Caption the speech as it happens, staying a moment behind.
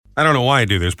I don't know why I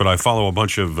do this, but I follow a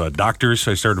bunch of doctors.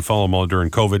 I started to follow them all during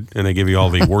COVID, and they give you all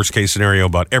the worst case scenario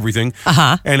about everything.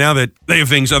 Uh-huh. And now that they have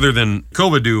things other than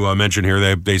COVID to mention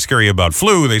here, they scare you about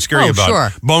flu, they scare you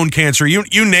about bone cancer, you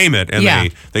name it,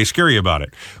 and they scare you about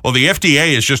it. Well, the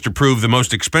FDA has just approved the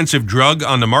most expensive drug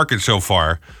on the market so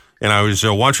far, and I was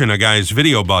watching a guy's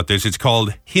video about this. It's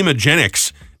called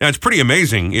Hemogenics. Now, it's pretty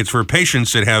amazing. It's for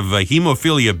patients that have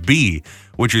hemophilia B,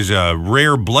 which is a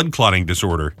rare blood clotting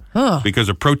disorder because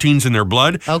of proteins in their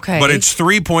blood. Okay. But it's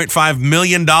 $3.5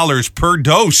 million per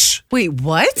dose. Wait,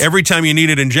 what? Every time you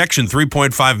need an injection,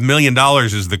 $3.5 million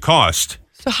is the cost.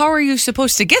 So how are you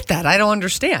supposed to get that? I don't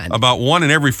understand. About 1 in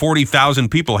every 40,000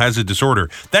 people has a disorder.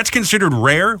 That's considered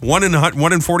rare? 1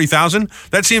 in 40,000?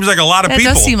 That seems like a lot of people.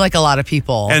 That does seem like a lot of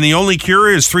people. And the only cure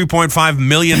is $3.5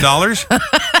 million?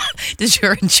 Does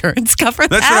your insurance cover that?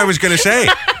 That's what I was going to say.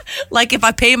 Like if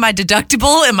I pay my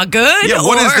deductible, am I good? Yeah,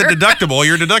 what is the deductible?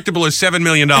 Your deductible is $7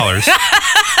 million.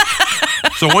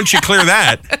 So once you clear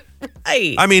that...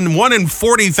 Right. I mean, 1 in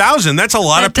 40,000, that's a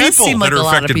lot of people that are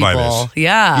affected by this.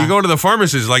 Yeah. You go to the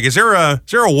pharmacist, like, is there a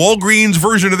Walgreens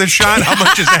version of this shot? How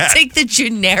much is that? Take the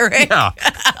generic. Yeah.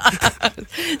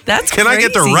 That's Can crazy. I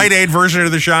get the Rite Aid version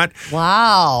of the shot?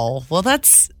 Wow. Well,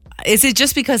 is it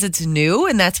just because it's new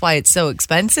and that's why it's so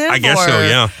expensive? I guess so,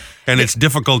 yeah. And it's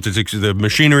difficult. It's the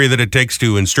machinery that it takes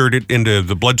to insert it into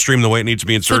the bloodstream the way it needs to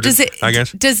be inserted, I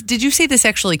guess. Did you say this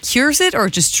actually cures it or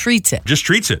just treats it? Just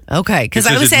treats it. Okay. Because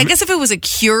I guess if it was a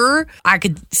cure, I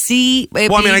could see.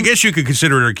 I guess you could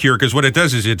consider it a cure because what it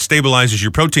does is it stabilizes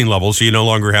your protein levels so you no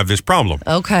longer have this problem.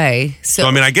 Okay. So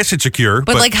I guess it's a cure.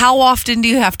 But like, how often do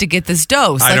you have to get this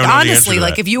dose? I Like, don't know honestly, the answer to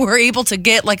like, that. if you were able to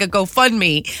get like a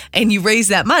GoFundMe and you raise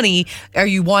that money, are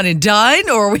you one and done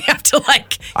or we have to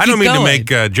like. I don't mean going?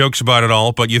 to make jokes about it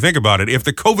all, but you think about it. If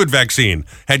the COVID vaccine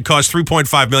had cost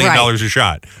 $3.5 million a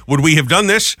shot, would we have done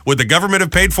this? Would the government have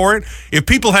paid for it? If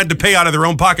people had to pay out of their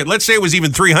own pocket, let's say it was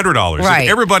even $300. Right. If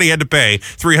everybody had to pay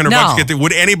 $300 bucks,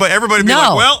 would everybody be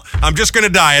like, well, I'm just going to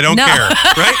die. I don't care.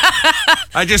 Right?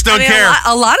 I just don't care.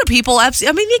 A lot of people,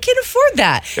 absolutely. They can afford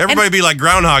that. Everybody be like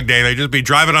Groundhog Day. They'd just be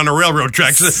driving on the railroad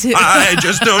tracks. I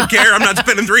just don't care. I'm not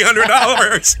spending $300.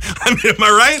 I mean, am I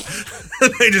right?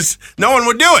 No one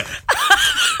would do it.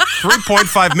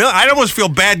 3.5 million. I'd almost feel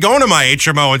bad going to my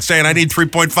HMO and saying I need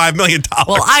 $3.5 million.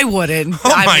 Well, I wouldn't. Oh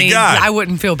my God. I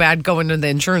wouldn't feel bad going to the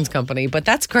insurance company, but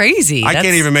that's crazy. I can't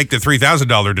even make the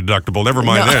 $3,000 deductible. Never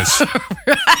mind this.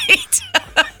 Right.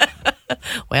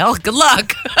 Well, good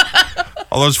luck.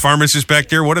 All those pharmacists back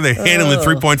there, what are they handling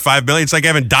 $3.5 million? It's like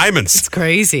having diamonds. It's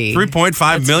crazy.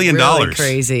 $3.5 million. Really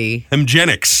crazy.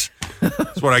 Hemogenics.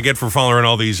 That's what I get for following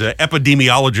all these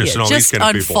epidemiologists and all these kind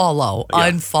of people.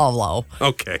 Unfollow.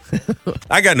 Okay.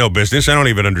 I got no business. I don't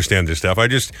even understand this stuff. I'll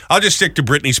just stick to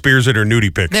Britney Spears and her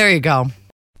nudie pics. There you go.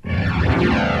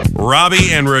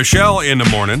 Robbie and Rochelle in the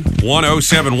morning.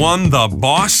 107.1 The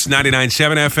Boss,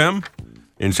 99.7 FM.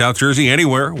 In South Jersey,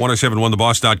 anywhere,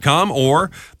 1071theboss.com or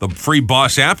the free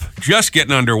Boss app. Just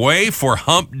getting underway for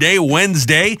Hump Day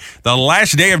Wednesday, the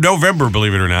last day of November,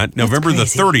 believe it or not. November the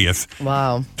 30th.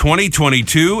 Wow.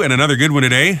 2022, and another good one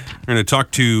today. We're going to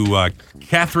talk to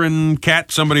Catherine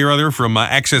Cat, somebody or other from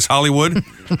Access Hollywood.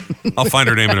 I'll find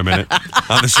her name in a minute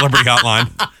on the Celebrity Hotline.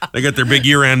 They got their big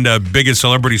year-end biggest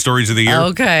celebrity stories of the year.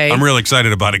 Okay. I'm real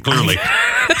excited about it, clearly.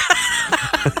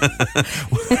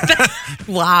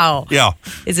 Wow. Yeah.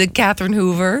 Is it Catherine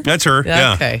Hoover? That's her.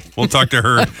 Yeah. Okay. We'll talk to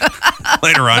her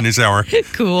later on this hour.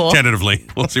 Cool. Tentatively.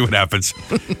 We'll see what happens.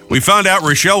 We found out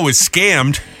Rochelle was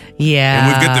scammed. Yeah. And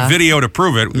we've got the video to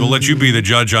prove it. We'll let you be the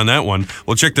judge on that one.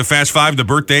 We'll check the Fast Five, the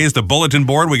birthdays, the bulletin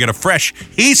board. We got a fresh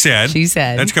He Said. She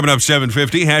Said. That's coming up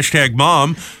 7:50. Hashtag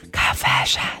Mom.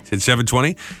 Confession. It's at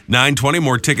 7:20. 9:20.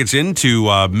 More tickets in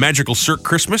to Magical Cirque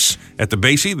Christmas at the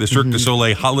Basie, the Cirque du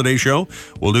Soleil holiday show.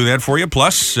 We'll do that for you.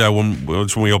 Plus, that's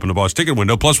when we open the Boss ticket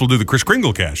window. Plus, we'll do the Kris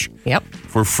Kringle cash. Yep.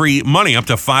 For free money up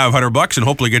to $500 and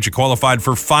hopefully get you qualified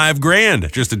for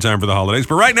 $5,000 just in time for the holidays.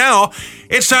 But right now,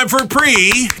 it's time for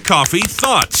pre-coffee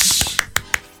thoughts.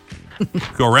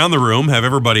 Go around the room, have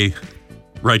everybody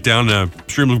write down a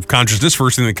stream of consciousness,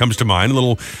 first thing that comes to mind. A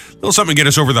little something to get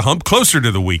us over the hump, closer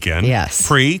to the weekend. Yes.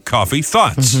 Pre-coffee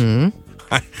thoughts.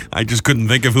 I just couldn't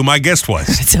think of who my guest was.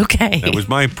 It's okay. That was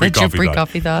my pre-coffee That's your thought.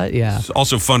 pre-coffee thought? Yeah. It's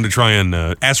also fun to try and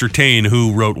ascertain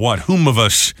who wrote what. Whom of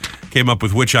us came up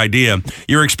with which idea.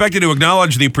 You're expected to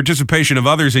acknowledge the participation of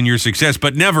others in your success,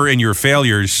 but never in your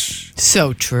failures.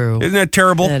 So true. Isn't that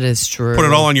terrible? That is true. Put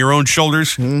it all on your own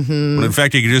shoulders. Mm-hmm. When in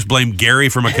fact, you could just blame Gary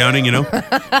from accounting,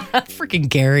 Freaking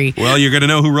Gary. Well, you're going to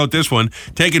know who wrote this one.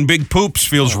 Taking big poops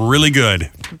feels really good.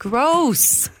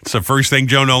 Gross. It's the first thing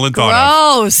Joe Nolan thought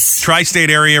of. Gross. Tri-state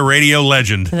area radio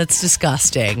legend. That's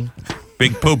disgusting.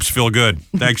 Big poops feel good.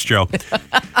 Thanks, Joe.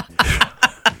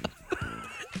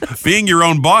 Being your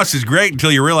own boss is great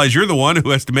until you realize you're the one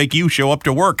who has to make you show up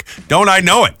to work. Don't I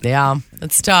know it? Yeah,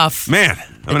 it's tough. Man,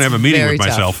 I'm going to have a meeting with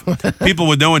myself. People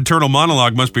with no internal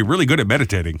monologue must be really good at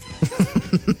meditating.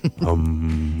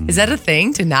 Is that a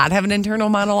thing, to not have an internal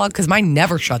monologue? Because mine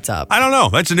never shuts up. I don't know.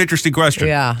 That's an interesting question.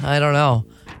 Yeah, I don't know.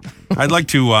 I'd like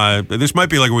to, this might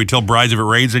be like when we tell brides if it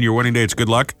rains on your wedding day, it's good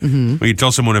luck. Mm-hmm. When you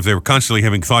tell someone if they're constantly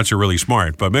having thoughts are really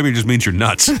smart, but maybe it just means you're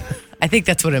nuts. I think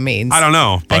that's what it means. I don't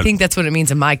know. I think that's what it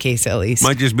means in my case, at least.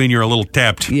 Might just mean you're a little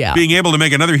tapped. Yeah. Being able to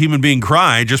make another human being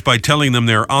cry just by telling them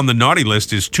they're on the naughty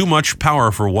list is too much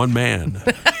power for one man.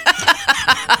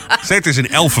 Santa's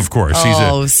an elf, of course.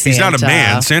 He's not a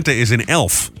man. Santa is an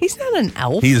elf. He's not an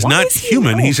elf. He is not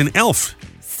human. He's an elf.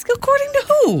 According to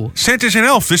who? Santa's an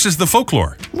elf. This is the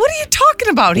folklore. What are you talking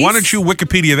about? Why don't you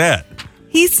Wikipedia that?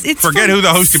 Forget who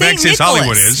the host of Access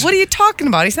Hollywood is. What are you talking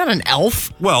about? He's not an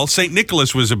elf. Well, St.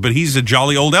 Nicholas but he's a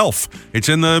jolly old elf. It's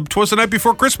in 'Twas the Night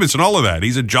Before Christmas and all of that.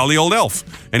 He's a jolly old elf.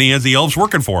 And he has the elves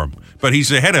working for him. But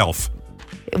he's a head elf.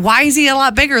 Why is he a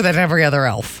lot bigger than every other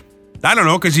elf? I don't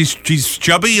know, because he's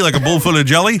chubby like a bowl full of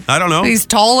jelly. I don't know. He's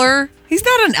taller. He's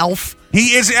not an elf.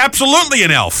 He is absolutely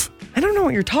an elf. I don't know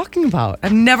what you're talking about.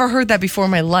 I've never heard that before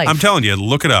in my life. I'm telling you,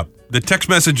 look it up. The text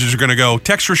messages are going to go,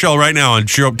 text Rochelle right now and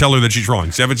tell her that she's wrong.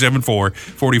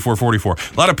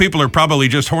 774-4444. A lot of people are probably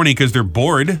just horny because they're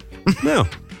bored. No.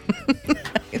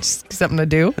 It's something to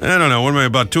do. I don't know. What am I,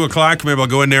 about 2 o'clock? Maybe I'll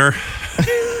go in there,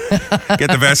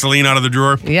 get the Vaseline out of the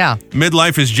drawer. Yeah.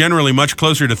 Midlife is generally much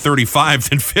closer to 35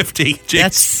 than 50.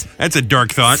 Jeez, that's a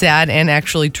dark thought. Sad and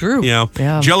actually true. Yeah.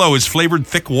 Jell-O is flavored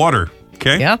thick water.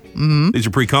 Okay? Yeah. Mm-hmm. These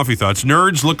are pre-coffee thoughts.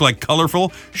 Nerds look like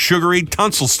colorful, sugary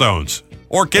tonsil stones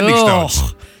or kidney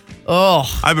stones. Oh.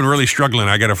 I've been really struggling.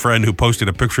 I got a friend who posted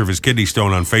a picture of his kidney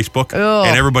stone on Facebook,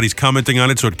 and everybody's commenting on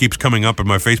it, so it keeps coming up in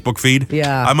my Facebook feed.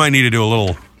 Yeah. I might need to do a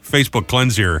little Facebook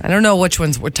cleanse here. I don't know which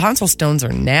ones. Tonsil stones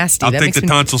are nasty. I'll take the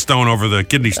tonsil stone over the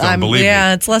kidney stone, believe me.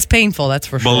 Yeah, it's less painful, that's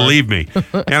for sure. Believe me.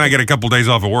 And I get a couple days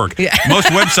off of work. Yeah. Most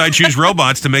websites use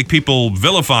robots to make people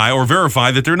vilify or verify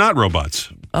that they're not robots.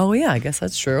 Oh, yeah, I guess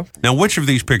that's true. Now, which of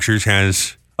these pictures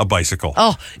has a bicycle?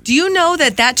 Oh, do you know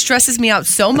that stresses me out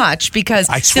so much because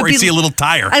I swear I see a little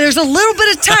tire. There's a little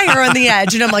bit of tire on the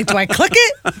edge, and I'm like, do I click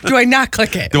it? Do I not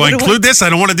click it? Do I include this? I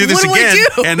don't want to do this again.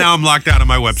 And now I'm locked out of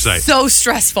my website. So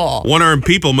stressful. One-armed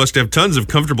people must have tons of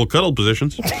comfortable cuddle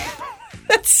positions.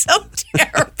 That's so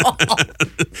terrible.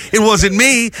 It wasn't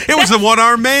me. It was the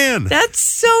one-armed man. That's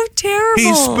so terrible.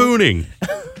 He's spooning.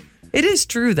 It is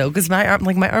true, though, because my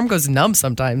arm goes numb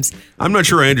sometimes. I'm not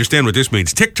sure I understand what this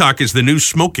means. TikTok is the new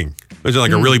smoking. Is it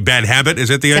like a really bad habit? Is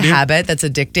that the idea? A habit that's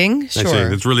addicting? Sure.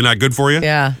 That's really not good for you?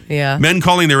 Yeah. Men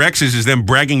calling their exes is them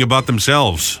bragging about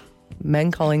themselves.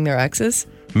 Men calling their exes?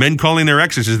 Men calling their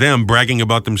exes is them bragging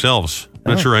about themselves.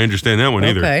 Not sure I understand that one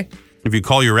either. Okay. If you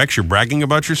call your ex, you're bragging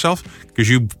about yourself because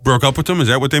you broke up with them? Is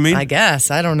that what they mean? I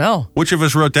guess. I don't know. Which of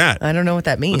us wrote that? I don't know what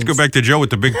that means. Let's go back to Joe with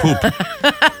the big poop.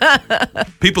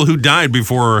 People who died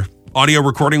before audio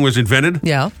recording was invented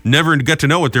never got to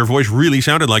know what their voice really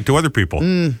sounded like to other people.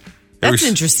 That's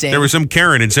interesting. There was some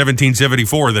Karen in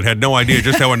 1774 that had no idea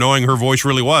just how annoying her voice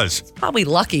really was. Probably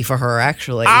lucky for her,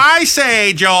 actually. I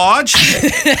say, George.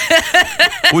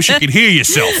 Wish you could hear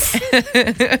yourself.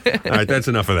 All right, that's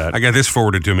enough of that. I got this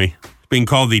forwarded to me. Being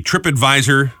called the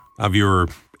TripAdvisor of your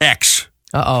ex.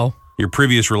 Uh-oh. Your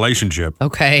previous relationship.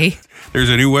 Okay. There's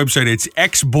a new website. It's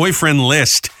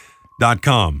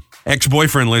exboyfriendlist.com.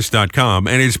 Exboyfriendlist.com.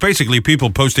 And it's basically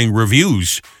people posting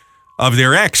reviews of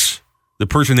their ex, the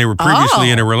person they were previously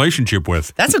in a relationship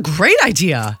with. That's a great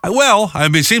idea. Well, I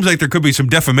mean, it seems like there could be some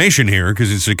defamation here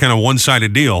because it's a kind of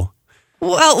one-sided deal.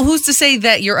 Well, who's to say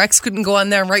that your ex couldn't go on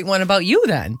there and write one about you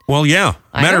then? Well, yeah.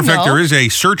 Matter of fact, there is a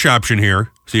search option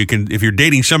here. So you can, if you're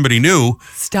dating somebody new.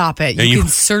 Stop it. You can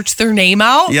search their name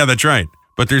out? Yeah, that's right.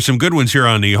 But there's some good ones here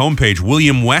on the homepage.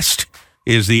 William West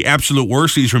is the absolute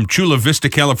worst. He's from Chula Vista,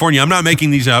 California. I'm not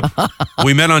making these up.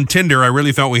 We met on Tinder. I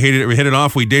really thought we hit it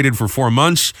off. We dated for 4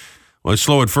 months. Was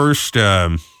slow at first.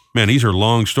 Man, these are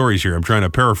long stories here. I'm trying to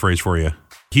paraphrase for you.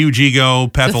 Huge ego,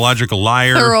 pathological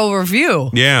liar. Thorough review.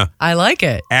 Yeah. I like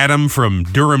it. Adam from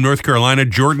Durham, North Carolina.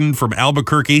 Jordan from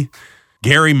Albuquerque.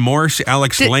 Gary Morse,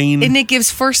 Alex Lane. And it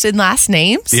gives first and last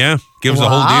names? Yeah, gives the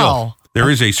whole deal. There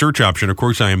is a search option. Of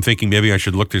course, I am thinking maybe I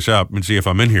should look this up and see if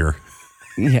I'm in here.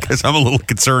 Because I'm a little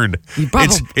concerned.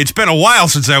 It's been a while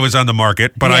since I was on the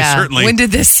market, but I certainly... When did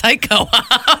this site go up?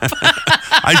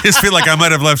 I just feel like I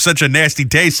might have left such a nasty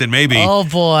taste and maybe... Oh,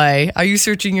 boy. Are you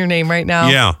searching your name right now?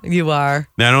 Yeah. You are.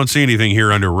 Now, I don't see anything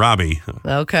here under Robbie.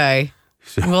 Okay.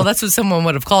 So, well, that's what someone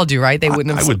would have called you, right? They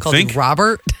wouldn't have called you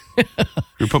Robert.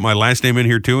 You put my last name in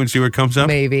here, too, and see what comes up?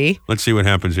 Maybe. Let's see what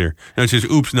happens here. No, it says,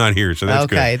 oops, not here, so that's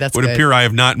good. Okay, that's good. Would appear I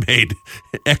have not made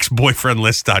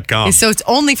exboyfriendlist.com. So it's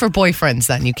only for boyfriends,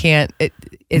 then? You can't...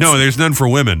 No, there's none for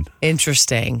women.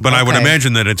 Interesting. But I would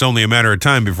imagine that it's only a matter of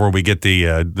time before we get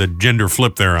the gender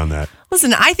flip there on that.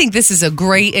 Listen, I think this is a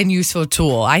great and useful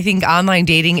tool. I think online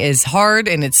dating is hard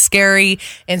and it's scary.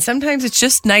 And sometimes it's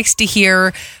just nice to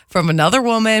hear from another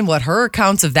woman what her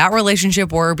accounts of that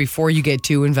relationship were before you get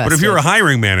too invested. But if you're a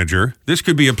hiring manager, this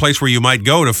could be a place where you might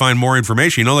go to find more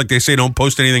information. You know, like they say, don't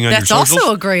post anything on your socials. That's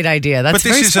also a great idea. That's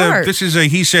very smart. This is a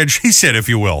he said, she said, if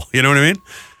you will. You know what I mean?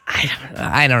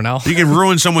 I don't know. You can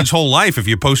ruin someone's whole life if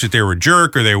you post that they were a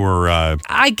jerk or they were...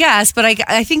 I guess, but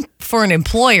I think for an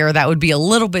employer, that would be a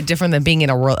little bit different than being in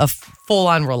a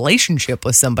full-on relationship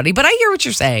with somebody. But I hear what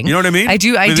you're saying. You know what I mean? I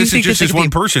do think this is just this one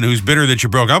person who's bitter that you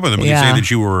broke up with him. When you say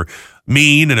that you were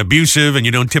mean and abusive and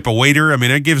you don't tip a waiter. I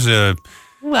mean, that gives a...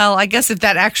 Well, I guess if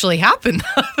that actually happened...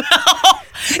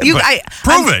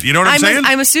 prove it. You know what I'm saying?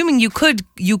 I'm assuming you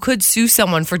could sue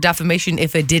someone for defamation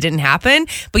if it didn't happen,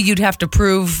 but you'd have to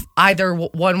prove either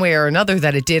one way or another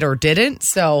that it did or didn't.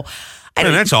 So,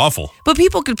 that's awful. But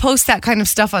people could post that kind of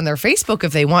stuff on their Facebook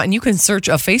if they want, and you can search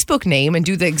a Facebook name and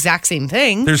do the exact same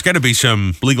thing. There's got to be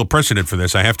some legal precedent for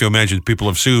this. I have to imagine people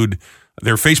have sued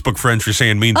their Facebook friends for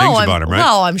saying mean things about them, right?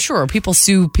 Well, I'm sure people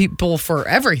sue people for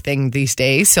everything these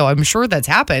days, so I'm sure that's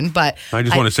happened. But I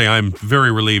just want to say I'm very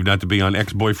relieved not to be on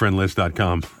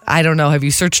exboyfriendlist.com. I don't know. Have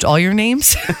you searched all your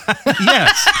names?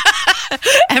 Yes.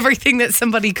 Everything that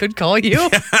somebody could call you? Yeah.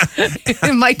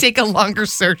 It might take a longer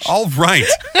search. All right.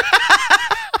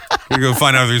 You're going to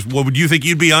find out. What would you think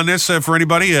you'd be on this for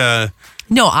anybody?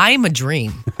 No, I'm a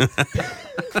dream.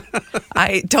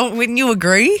 Wouldn't you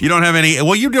agree? You don't have any,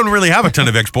 well, you don't really have a ton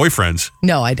of ex-boyfriends.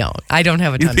 No, I don't. I don't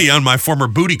have a ton. You'd be on my former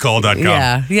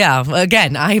bootycall.com. Yeah.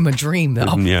 Again, I am a dream,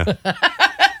 though. Yeah.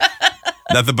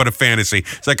 Nothing but a fantasy.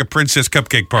 It's like a princess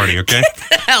cupcake party, okay? Get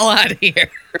the hell out of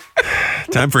here.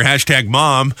 Time for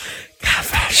 #mom.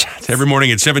 Every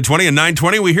morning at 7:20 and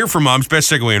 9:20, we hear from moms.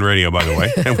 Best segue in radio, by the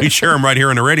way. And we share them right here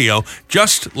on the radio,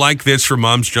 just like this for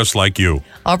moms just like you.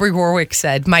 Aubrey Warwick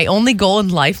said, my only goal in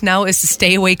life now is to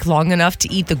stay awake long enough to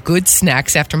eat the good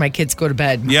snacks after my kids go to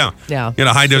bed. Yeah. You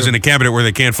know, hide those in a cabinet where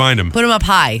they can't find them. Put them up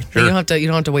high. Sure. You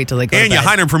don't have to wait till they go to bed. And you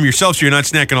hide them from yourself so you're not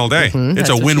snacking all day. Mm-hmm. It's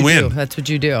a win-win. That's what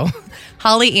you do.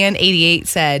 Holly Ann 88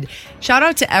 said, shout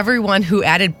out to everyone who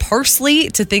added parsley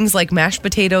to things like mashed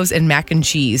potatoes and mac and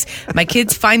cheese. My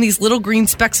kids find these little green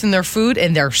specks in their food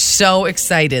and they're so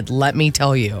excited, let me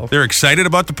tell you. They're excited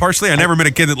about the parsley? I never met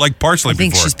a kid that liked parsley before. I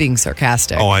think she's being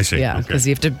sarcastic. Oh, I see. Yeah, because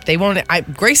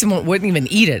Grayson wouldn't even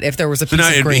eat it if there was a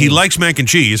piece of green. He likes mac and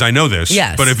cheese, I know this.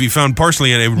 Yes. But if he found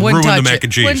parsley in it, it would ruin the mac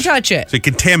and cheese. Wouldn't touch it. So it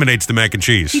contaminates the mac and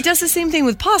cheese. He does the same thing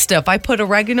with pasta. If I put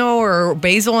oregano or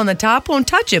basil on the top, won't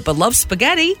touch it, but loves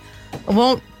spaghetti.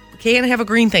 Can't have a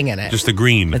green thing in it. Just the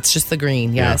green. It's just the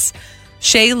green, yes. Yeah.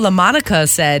 Shay LaMonica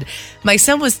said, my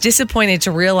son was disappointed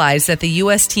to realize that the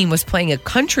U.S. team was playing a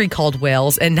country called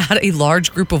Wales and not a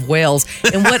large group of whales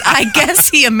in what I guess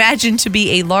he imagined to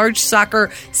be a large soccer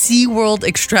SeaWorld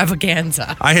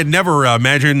extravaganza. I had never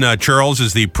imagined Charles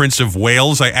as the Prince of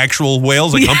Wales, like actual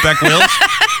whales, like humpback whales.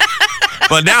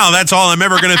 But now that's all I'm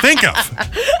ever going to think of.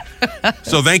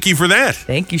 So thank you for that.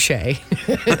 Thank you, Shay.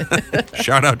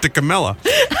 Shout out to Camilla.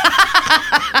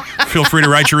 Feel free to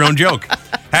write your own joke.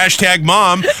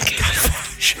 #mom.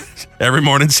 Every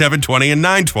morning, 7:20 and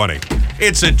 9:20.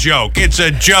 It's a joke. It's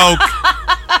a joke.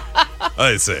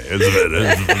 I say,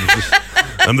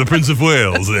 I'm the Prince of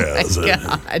Wales.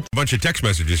 Yeah. A bunch of text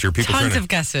messages here. People Tons of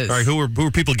guesses. All right, who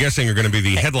are people guessing are going to be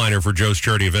the headliner for Joe's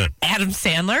charity event? Adam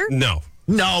Sandler? No.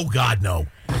 No, God, no.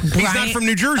 He's not from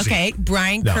New Jersey. Okay,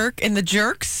 Brian Kirk and the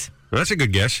Jerks. Well, that's a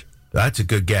good guess. That's a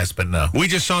good guess, but no. We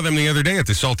just saw them the other day at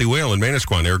the Salty Whale in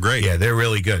Manasquan. They were great. Yeah, they're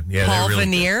really good. Yeah, Paul they're really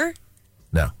Veneer? Good.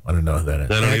 No, I don't know who that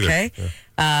is. I don't either. Okay.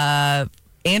 Yeah.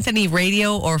 Anthony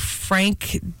Radio or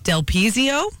Frank Del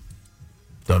Pizio?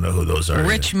 Don't know who those are.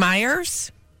 Rich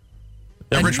Myers?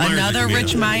 Yeah, Rich Myers. Another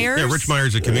Rich Myers? Yeah, Rich Myers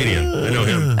is a comedian. I know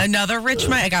him. Another Rich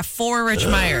Myers? I got 4 Rich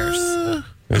Myers.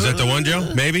 Is that the one,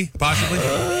 Joe? Maybe? Possibly?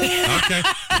 Okay.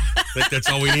 That's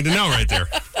all we need to know right there.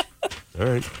 All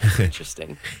right.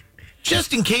 Interesting.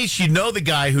 Just in case you know the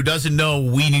guy who doesn't know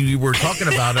we were talking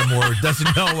about him or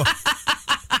doesn't know.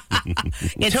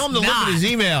 Tell him to look at his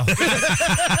email.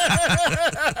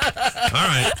 All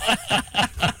right.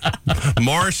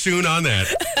 More soon on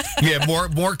that. Yeah,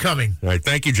 more coming. All right,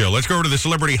 thank you, Joe. Let's go over to the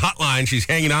celebrity hotline. She's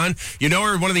hanging on. You know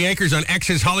her, one of the anchors on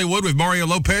Access Hollywood with Mario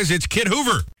Lopez. It's Kit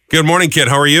Hoover. Good morning, Kit.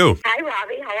 How are you? Hi,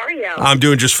 Robbie. How are you? I'm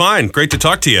doing just fine. Great to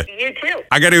talk to you. You too.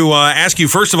 I got to ask you,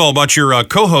 first of all, about your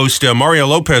co-host, Mario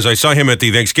Lopez. I saw him at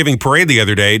the Thanksgiving parade the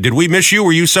other day. Did we miss you?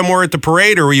 Were you somewhere at the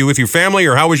parade, or were you with your family,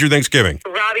 or how was your Thanksgiving?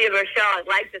 Robbie and Rochelle, I'd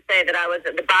like to say that I was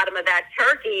at the bottom of that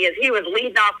turkey as he was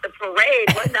leading off the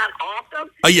parade. Wasn't that awesome?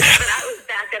 Yeah. But I was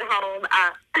back at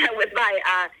home with my,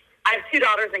 I have 2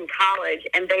 daughters in college,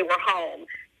 and they were home.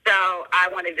 So I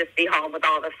wanted to be home with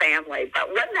all the family. But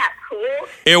wasn't that cool?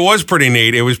 It was pretty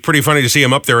neat. It was pretty funny to see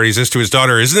him up there. And he says to his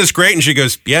daughter, "Isn't this great?" And she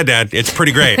goes, "Yeah, Dad, it's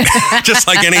pretty great." Just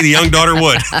like any young daughter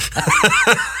would.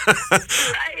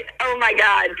 Right? Oh, my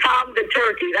God. Tom the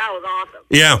turkey. That was awesome.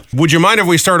 Yeah. Would you mind if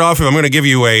we start off? I'm going to give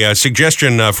you a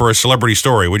suggestion for a celebrity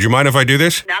story. Would you mind if I do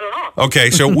this? Not at all. Okay,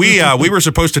 so we were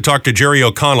supposed to talk to Jerry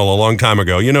O'Connell a long time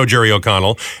ago. You know Jerry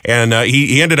O'Connell. And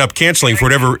he ended up canceling for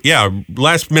whatever,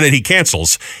 last minute he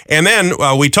cancels. And then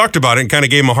we talked about it and kind of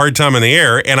gave him a hard time in the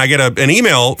air. And I get an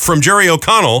email from Jerry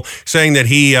O'Connell saying that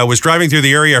he was driving through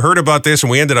the area, heard about this, and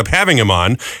we ended up having him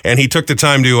on. And he took the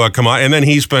time to come on. And then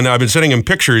I've been sending him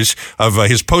pictures of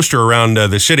his poster around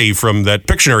the city from that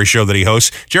Pictionary show that he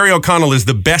hosts. Jerry O'Connell is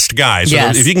the best guy. So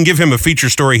yes. If you can give him a feature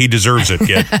story, he deserves it,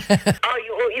 kid.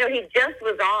 He just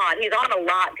was on. He's on a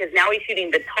lot because now he's shooting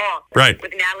The Talk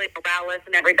with Natalie Morales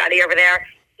and everybody over there.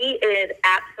 He is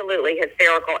absolutely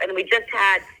hysterical. And we just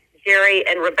had Jerry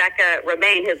and Rebecca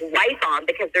Romaine, his wife, on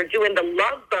because they're doing the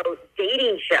Love Boat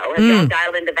dating show. Have y'all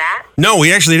dialed into that? No,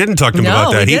 we actually didn't talk to him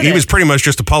about that. He was pretty much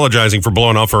just apologizing for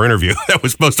blowing off our interview. That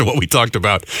was most of what we talked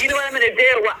about. You know what I'm going to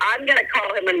do? Well, I'm going to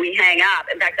call him when we hang up.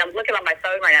 In fact, I'm looking on my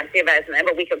phone right now to see if I have his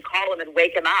number. We could call him and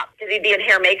wake him up because he'd be in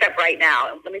hair and makeup right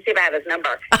now. Let me see if I have his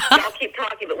number. Y'all keep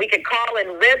talking, but we could call and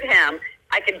rib him.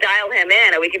 I could dial him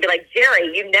in, and we could be like,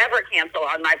 "Jerry, you never cancel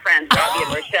on my friends Robbie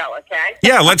and Rochelle, okay?"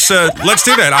 Yeah, let's do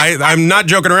that. I'm not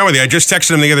joking around with you. I just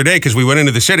texted him the other day because we went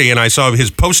into the city, and I saw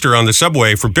his poster on the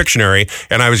subway for Pictionary,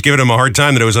 and I was giving him a hard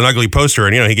time that it was an ugly poster,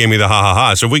 and he gave me the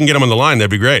ha. So if we can get him on the line,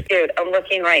 that'd be great. Dude, I'm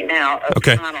looking right now.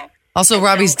 Okay. Also,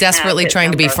 Robbie's desperately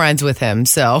trying to be friends with him,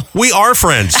 so. We are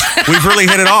friends. We've really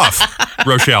hit it off,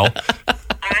 Rochelle.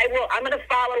 I'm going to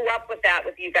follow up with that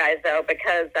with you guys, though,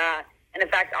 because... and in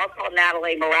fact, I'll call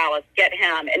Natalie Morales, get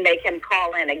him, and make him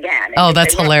call in again. Oh,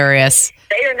 that's hilarious.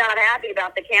 They are not happy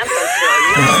about the cancel story.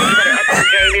 You better up the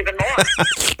game even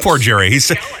more. Poor Jerry. He's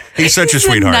such a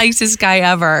sweetheart. The nicest guy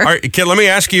ever. All right, Kid, let me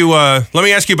ask you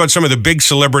about some of the big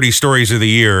celebrity stories of the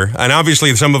year. And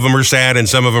obviously, some of them are sad and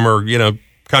some of them are,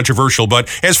 controversial. But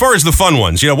as far as the fun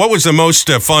ones, what was the most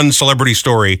fun celebrity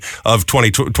story of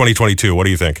 2022? What do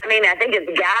you think? I think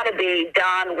it's got to be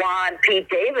Don Juan Pete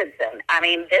Davidson.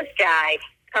 This guy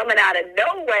coming out of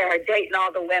nowhere, dating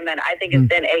all the women, I think has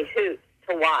been a hoot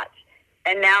to watch.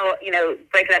 And now,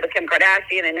 breaking up with Kim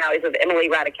Kardashian, and now he's with Emily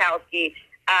Ratajkowski.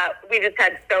 We just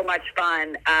had so much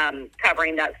fun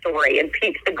covering that story. And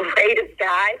Pete's the greatest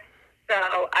guy.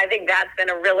 So I think that's been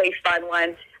a really fun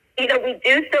one. We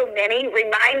do so many.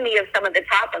 Remind me of some of the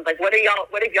top ones. Like, what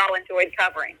have y'all enjoyed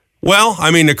covering? Well,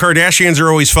 the Kardashians are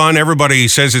always fun. Everybody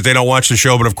says that they don't watch the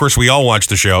show, but of course we all watch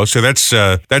the show. So that's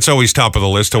always top of the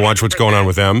list to watch what's going on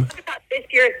with them. What about this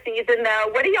year's season, though?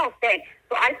 What do y'all think?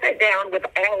 So I sat down with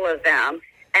all of them,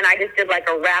 and I just did like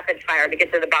a rapid fire to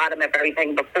get to the bottom of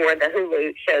everything before the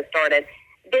Hulu show started.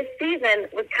 This season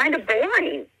was kind of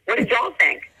boring. What did y'all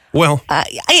think? Well,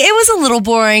 it was a little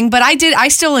boring, but I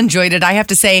still enjoyed it, I have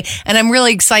to say. And I'm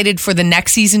really excited for the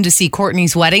next season to see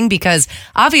Kourtney's wedding because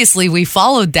obviously we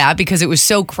followed that because it was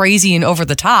so crazy and over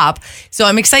the top. So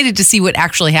I'm excited to see what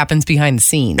actually happens behind the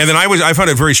scenes. And then I found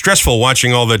it very stressful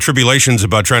watching all the tribulations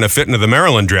about trying to fit into the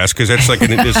Maryland dress because that's like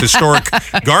this historic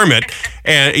garment.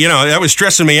 And, that was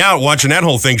stressing me out watching that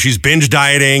whole thing. She's binge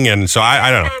dieting. And so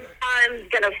I don't know. Buns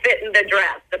going to fit in the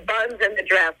dress. The buns in the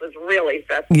dress was really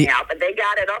stressing me out, but they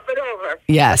got it up and over.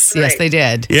 Yes, they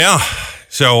did. Yeah.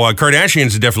 So Kardashians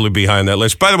is definitely behind that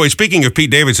list. By the way, speaking of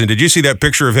Pete Davidson, did you see that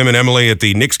picture of him and Emily at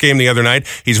the Knicks game the other night?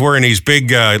 He's wearing these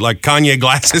big, like Kanye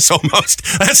glasses almost.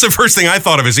 That's the first thing I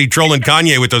thought of is he trolling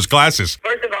Kanye with those glasses.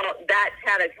 First of all, that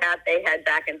tat-a-tat they had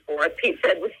back and forth, Pete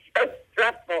said was so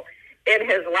stressful. in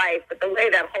his life, but the way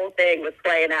that whole thing was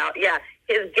playing out,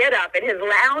 his get-up and his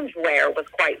loungewear was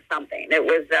quite something. It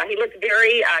was he looked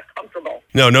very comfortable.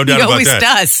 No doubt about that. He always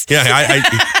does. Yeah,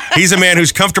 he's a man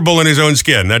who's comfortable in his own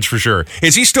skin, that's for sure.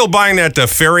 Is he still buying that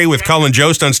ferry with Colin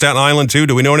Jost on Staten Island, too?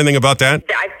 Do we know anything about that?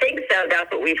 I think so.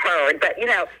 That's what we've heard. But,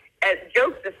 as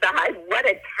jokes aside, what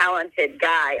a talented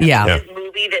guy. His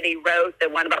movie that he wrote, the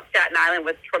one about Staten Island,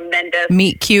 was tremendous.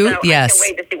 Meet Cute, yes. I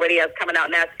can't wait to see what he has coming out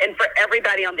next. And for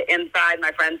everybody on the inside,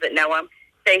 my friends that know him,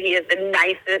 say he is the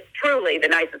nicest, truly the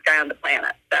nicest guy on the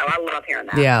planet. So I love hearing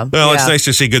that. Yeah. Well, it's nice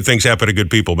to see good things happen to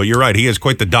good people. But you're right. He is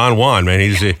quite the Don Juan, man.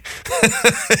 He's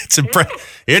it's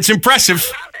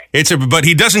impressive. But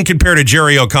he doesn't compare to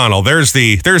Jerry O'Connell. There's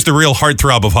the real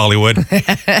heartthrob of Hollywood.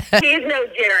 He's no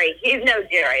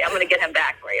Jerry. I'm going to get him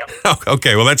back for you.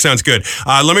 Okay, well, that sounds good.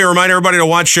 Let me remind everybody to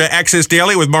watch Access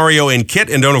Daily with Mario and Kit.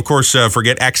 And don't, of course,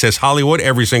 forget Access Hollywood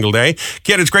every single day.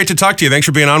 Kit, it's great to talk to you. Thanks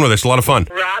for being on with us. A lot of fun.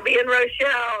 Robbie and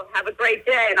Rochelle, have a great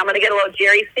day. And I'm going to get a little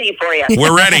Jerry C for you.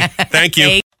 We're ready. Thank you.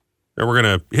 Hey. And we're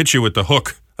going to hit you with the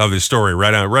hook of his story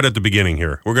right at the beginning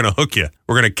here. We're going to hook you.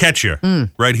 We're going to catch you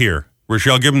right here.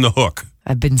 Rochelle, give him the hook.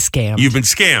 I've been scammed. You've been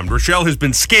scammed. Rochelle has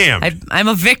been scammed. I'm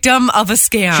a victim of a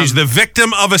scam. She's the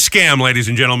victim of a scam, ladies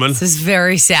and gentlemen. This is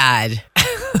very sad.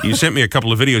 You sent me a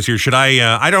couple of videos here. Should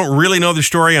I don't really know the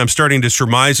story. I'm starting to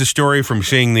surmise the story from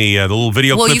seeing the little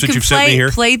video clips that you've sent me here.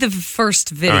 Play the first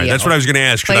video. All right, that's what I was going to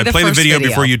ask. Should I play the video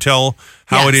before you tell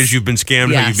how it is you've been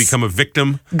scammed, how you become a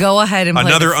victim? Go ahead and play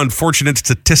another unfortunate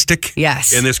statistic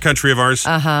in this country of ours.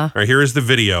 Uh-huh. All right, here is the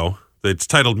video. It's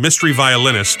titled Mystery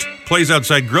Violinist, plays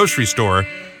outside grocery store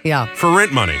for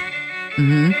rent money.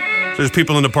 Mm-hmm. So there's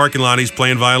people in the parking lot. He's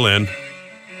playing violin.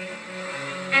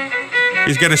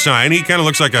 He's got a sign. He kind of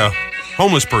looks like a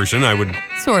homeless person, I would...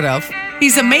 Sort of.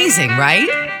 He's amazing, right?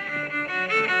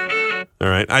 All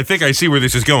right. I think I see where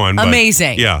this is going.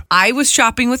 Amazing. Yeah. I was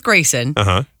shopping with Grayson.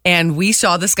 And we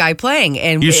saw this guy playing.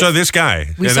 And you saw this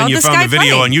guy. And then you found the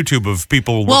video on YouTube of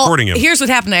people recording him. Here's what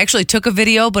happened. I actually took a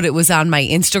video, but it was on my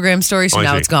Instagram story, so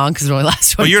now it's gone because it only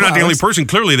lasts 24 But you're not hours. the only person.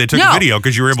 Clearly, they took a video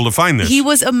because you were able to find this. He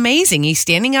was amazing. He's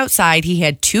standing outside. He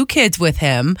had 2 kids with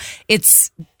him.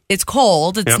 It's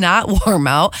cold. It's not warm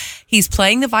out. He's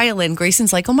playing the violin.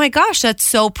 Grayson's like, oh my gosh, that's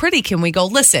so pretty. Can we go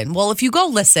listen? Well, if you go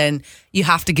listen, you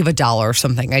have to give $1 or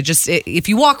something. If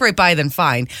you walk right by, then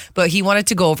fine. But he wanted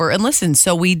to go over and listen.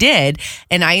 So we did.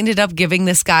 And I ended up giving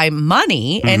this guy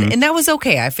money. And that was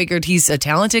okay. I figured he's a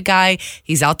talented guy.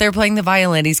 He's out there playing the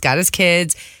violin. He's got his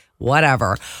kids,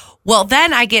 whatever. Well,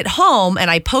 then I get home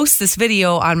and I post this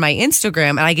video on my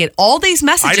Instagram and I get all these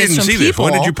messages from people. I didn't see this.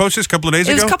 When did you post this? A couple of days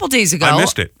ago? It was a couple of days ago. I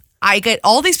missed it. I get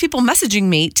all these people messaging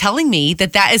me, telling me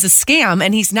that is a scam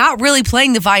and he's not really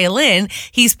playing the violin.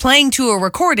 He's playing to a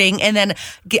recording. And then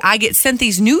I get sent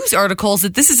these news articles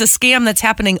that this is a scam that's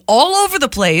happening all over the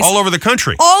place. All over the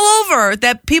country. All over,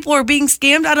 that people are being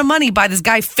scammed out of money by this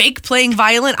guy fake playing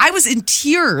violin. I was in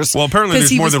tears. Well, apparently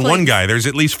there's more than one guy. There's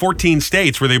at least 14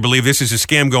 states where they believe this is a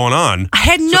scam going on. I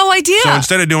had no idea. So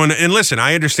instead of doing, and listen,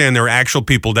 I understand there are actual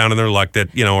people down in their luck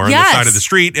that, are on the side of the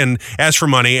street and ask for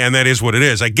money, and that is what it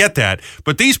is. I get that.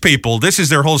 But these people, this is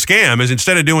their whole scam, is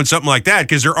instead of doing something like that,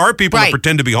 because there are people that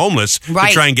pretend to be homeless to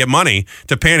try and get money,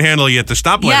 to panhandle you at the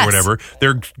stoplight or whatever.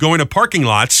 They're going to parking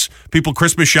lots, people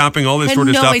Christmas shopping, all this sort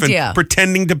of stuff, and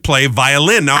pretending to play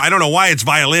violin. Now, I don't know why it's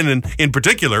violin in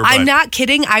particular. But I'm not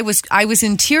kidding. I was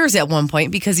in tears at one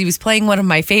point because he was playing one of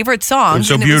my favorite songs.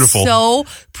 So beautiful. It was so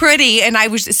pretty, and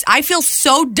I feel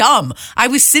so dumb. I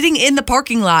was sitting in the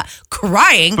parking lot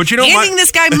crying, but handing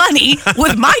this guy money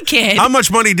with my kid. How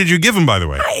much money did you give him, by the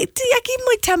way? I gave him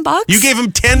like $10. You gave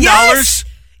him $10? Yes.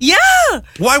 Yeah.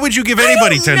 Why would you give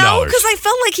anybody $10? No, because I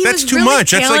felt like That's was too really much.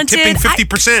 talented. That's like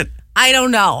tipping 50%. I don't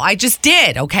know. I just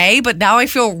did, okay? But now I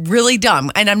feel really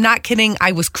dumb. And I'm not kidding.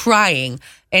 I was crying.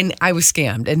 And I was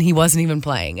scammed, and he wasn't even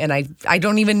playing. And I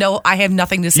don't even know. I have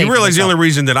nothing to say. You realize the only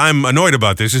reason that I'm annoyed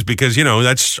about this is because,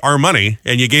 that's our money,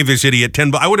 and you gave this idiot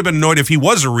 $10. I would have been annoyed if he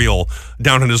was a real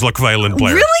down-on-his-luck violin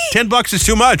player. Really? $10 is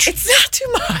too much. It's not too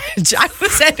much. I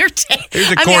was entertained.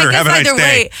 Here's a quarter. Have a nice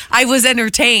day. I was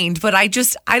entertained, but I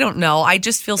don't know. I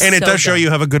just feel and it does show you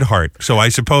have a good heart. So I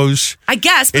suppose. I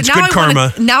guess. But it's now good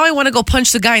karma. Now I want to go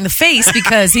punch the guy in the face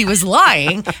because he was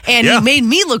lying, and he made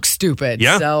me look stupid.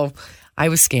 Yeah. So I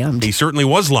was scammed. He certainly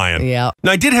was lying. Yeah.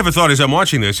 Now, I did have a thought as I'm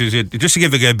watching this. Is it just to give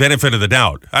the guy benefit of the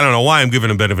doubt? I don't know why I'm giving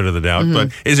him benefit of the doubt,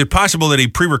 but is it possible that he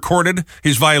pre-recorded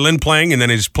his violin playing and then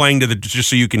is playing just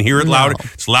so you can hear it loud?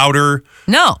 It's louder.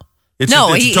 No. It's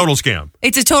a total scam.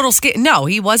 It's a total scam. No,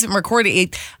 he wasn't recording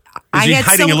it. Is he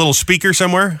hiding a little speaker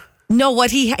somewhere? No,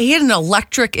 what he had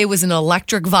it was an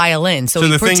electric violin. So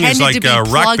the thing is like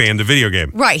Rock Band, the video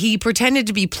game. Right. He pretended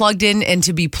to be plugged in and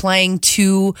to be playing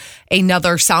to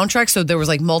another soundtrack. So there was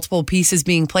like multiple pieces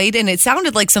being played, and it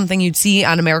sounded like something you'd see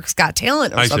on America's Got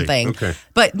Talent or something. Okay.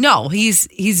 But no, he's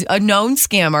a known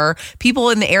scammer. People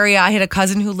in the area, I had a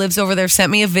cousin who lives over there,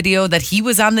 sent me a video that he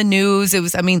was on the news. It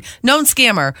was, known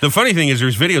scammer. The funny thing is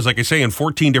there's videos, like I say, in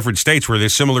 14 different states where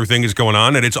this similar thing is going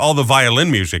on, and it's all the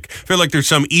violin music. I feel like there's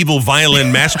some evil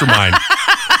violin mastermind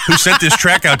who sent this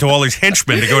track out to all his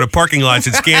henchmen to go to parking lots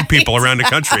and scam people around the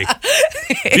country.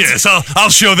 Yes, I'll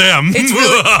show them. It's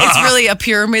really a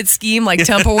pyramid scheme like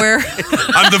Tupperware.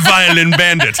 I'm the violin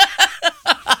bandit.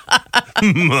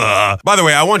 By the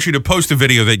way, I want you to post a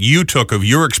video that you took of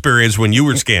your experience when you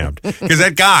were scammed, because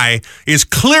that guy is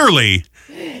clearly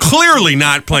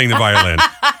not playing the violin.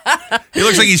 He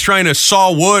looks like he's trying to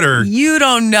saw wood or you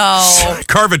don't know,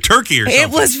 carve a turkey or something. It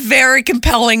was very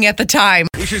compelling at the time.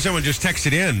 We should someone just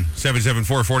texted in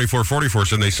 774-4444,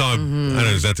 so they saw, I don't know,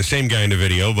 is that the same guy in the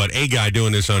video, but a guy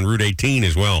doing this on Route 18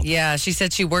 as well. Yeah, she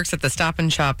said she works at the Stop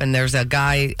and Shop, and there's a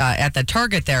guy at the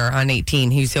Target there on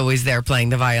 18 who's always there playing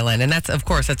the violin. And that's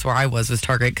where I was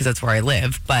Target, because that's where I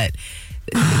live, but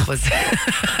it was...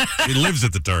 He lives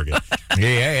at the Target.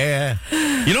 Yeah.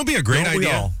 You know, it'd be a great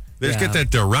idea. Let's get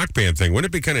that Rock Band thing.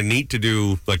 Wouldn't it be kind of neat to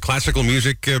do like classical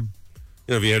music? If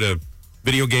you had a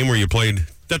video game where you played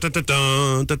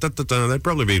da-da-da-da, da-da-da-da, that'd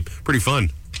probably be pretty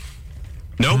fun.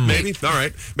 Nope, maybe? All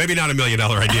right. Maybe not $1 million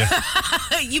idea.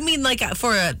 You mean like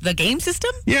for the game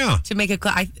system? Yeah. To make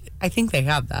I think they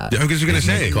have that. I was going to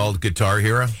say. It's called Guitar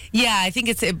Hero? Yeah, I think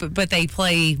but they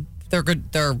play...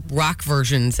 They're rock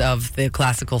versions of the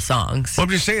classical songs. Well, I'm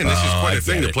just saying, this is quite a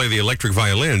thing to play the electric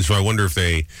violin, so I wonder if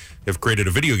they have created a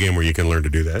video game where you can learn to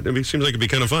do that. It seems like it'd be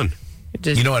kind of fun.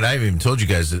 You know what? I haven't even told you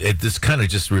guys. This kind of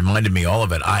just reminded me all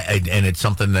of it. And it's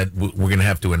something that we're going to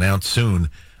have to announce soon.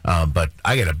 But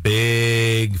I got a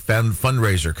big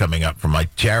fundraiser coming up for my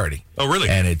charity. Oh, really?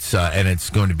 And it's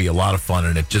going to be a lot of fun.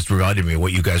 And it just reminded me of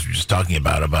what you guys were just talking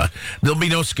about there'll be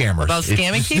no scammers. About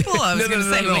scamming people? I was going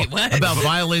to say, wait, what? About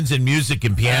violins and music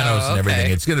and pianos and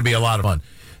everything. It's going to be a lot of fun.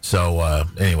 So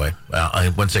anyway,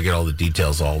 once I get all the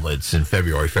details, it's in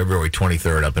February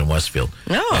 23rd up in Westfield.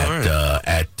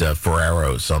 At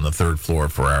Ferraro's on the third floor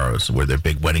of Ferraro's, where their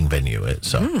big wedding venue is.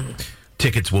 So.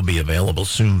 Tickets will be available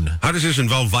soon. How does this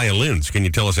involve violins? Can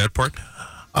you tell us that part?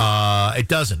 It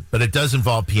doesn't, but it does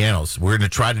involve pianos. We're going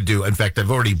to try to do, in fact, I've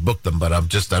already booked them, but I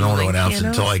don't want to announce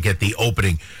until I get the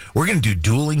opening. We're going to do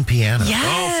dueling pianos.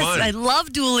 Yes, fun. I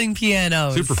love dueling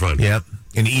pianos. Super fun. Yep.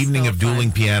 An evening of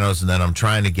dueling pianos, and then I'm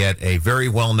trying to get a very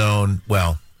well-known,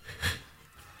 I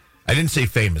didn't say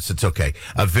famous, it's okay,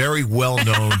 a very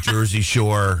well-known Jersey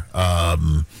Shore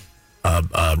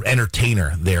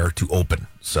entertainer there to open,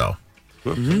 so...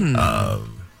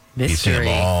 He's seen him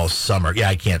all summer. Yeah,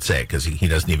 I can't say it because he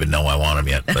doesn't even know I want him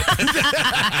yet. But.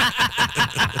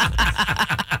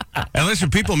 And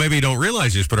listen, people maybe don't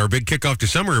realize this, but our big kickoff to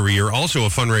summer every year also a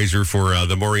fundraiser for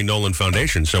the Maureen Nolan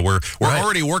Foundation. So we're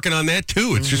already working on that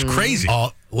too. It's just crazy.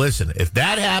 Listen, if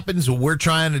that happens, what we're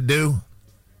trying to do,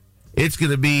 it's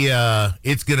gonna be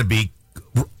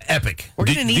epic. We're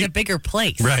going to need a bigger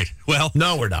place. Right. Well,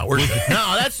 no, we're not.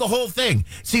 No, that's the whole thing.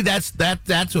 See, that's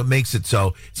what makes it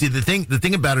so. See, the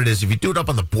thing about it is if you do it up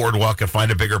on the boardwalk and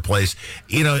find a bigger place,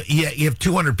 you have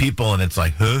 200 people and it's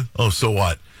like, huh? Oh, so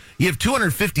what? You have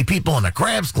 250 people in a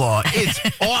crab's claw. It's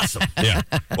awesome. Yeah.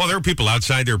 Well, there are people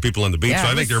outside. There are people on the beach. So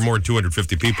I think there are more than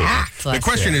 250 people. The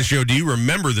question is, Joe, do you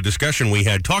remember the discussion we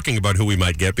had talking about who we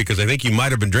might get? Because I think you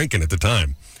might have been drinking at the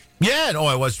time. Yeah, no,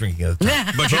 I was drinking at the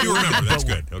time. But you do remember. That's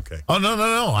good. Okay. Oh,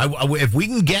 no. If we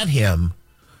can get him,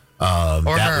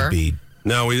 that would be...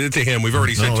 No, it's to him. We've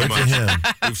already said too much. Him.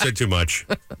 We've said too much.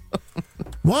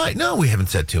 Why? No, we haven't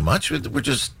said too much. We're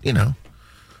just,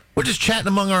 we're just chatting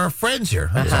among our friends here.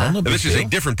 No this is a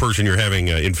different person you're having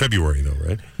in February, though,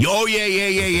 right? Oh,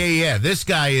 yeah. This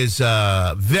guy is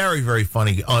very, very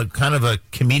funny. Kind of a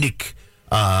comedic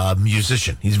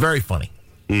musician. He's very funny.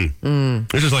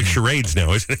 This is like charades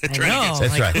now, isn't it? That's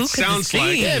right. It sounds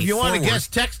like. Yeah, if you want to guess,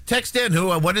 text in.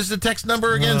 What is the text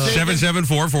number again?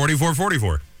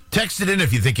 774-4444. Text it in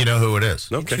if you think you know who it is.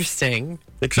 Okay. Interesting.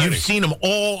 Exciting. You've seen him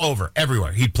all over,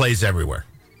 everywhere. He plays everywhere.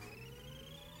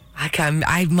 I'm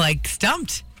like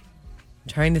stumped.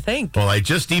 Trying to think. Well, I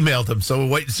just emailed him, so we'll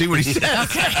wait and see what he says.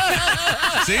 Okay.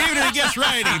 So even if he gets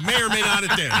right, he may or may not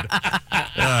attend.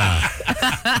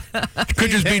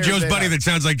 Could just be Joe's buddy that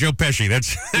sounds like Joe Pesci. That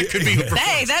could be.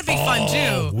 Hey, that'd be fun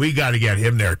too. We got to get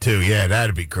him there too. Yeah,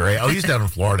 that'd be great. Oh, he's down in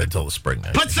Florida until the spring.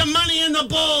 Put some money in the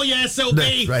bowl, you SOB.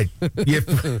 That's right.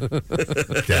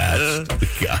 Got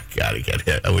to get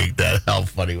him. How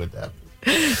funny would that be?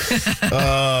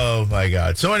 Oh my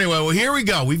God. So anyway, well, here we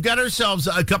go. We've got ourselves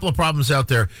a couple of problems out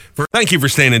there. Thank you for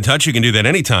staying in touch. You can do that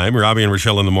anytime. Robbie and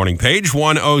Rochelle in the morning page,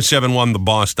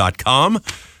 1071theboss.com.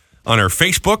 On our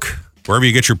Facebook, wherever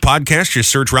you get your podcast, just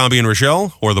search Robbie and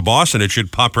Rochelle or The Boss, and it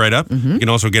should pop right up. You can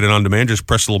also get it on demand. Just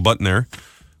press the little button there.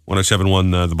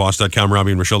 1071theboss.com,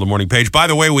 Robbie and Rochelle, the morning page. By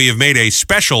the way, we have made a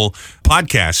special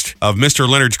podcast of Mr.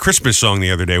 Leonard's Christmas song the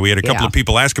other day. We had a couple of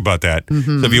people ask about that.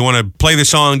 So if you want to play the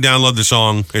song, download the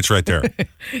song, it's right there.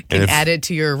 You can add it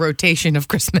to your rotation of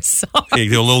Christmas songs. You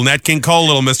do a little Nat King Cole, a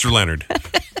little Mr. Leonard.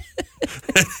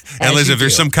 And Liz, if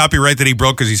there's some copyright that he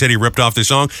broke because he said he ripped off the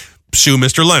song, sue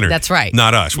Mr. Leonard. That's right.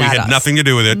 Not us. We had nothing to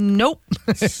do with it. Nope.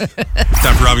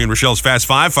 Time for Robbie and Rochelle's Fast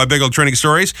Five big old trending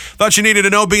stories. Thought you needed to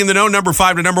know, be in the know. Number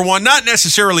 5 to number 1. Not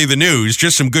necessarily the news,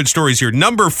 just some good stories here.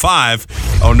 Number 5.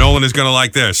 Oh, Nolan is going to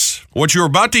like this. What you're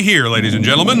about to hear, ladies and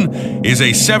gentlemen, is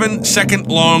a 7-second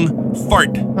long fart.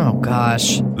 Oh,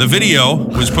 gosh. The video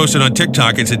was posted on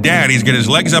TikTok. It's a dad. He's got his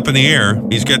legs up in the air.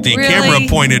 He's got the camera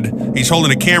pointed. He's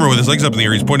holding a camera with his legs up in the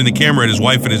air. He's pointing the camera at his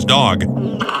wife and his dog.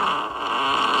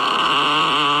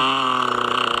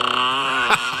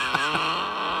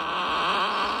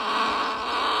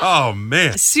 Oh,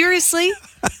 man. Seriously?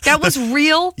 That was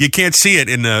real? You can't see it,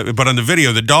 but on the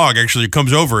video, the dog actually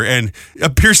comes over and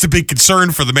appears to be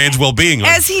concerned for the man's well-being.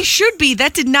 As he should be.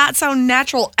 That did not sound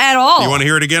natural at all. You want to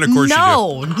hear it again? Of course you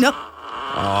do. No.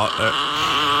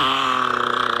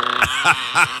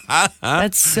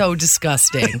 That's so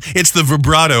disgusting. It's the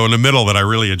vibrato in the middle that I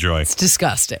really enjoy. It's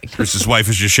disgusting. His wife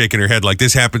is just shaking her head like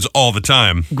this happens all the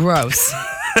time. Gross.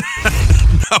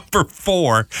 Number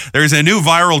 4, there's a new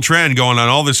viral trend going on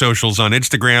all the socials, on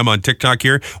Instagram, on TikTok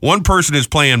here. One person is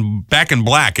playing Back in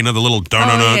Black, the little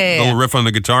little riff on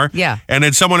the guitar. Yeah. And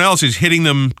then someone else is hitting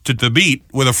them to the beat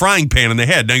with a frying pan in the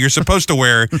head. Now, you're supposed to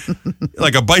wear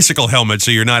like a bicycle helmet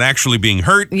so you're not actually being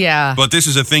hurt. Yeah. But this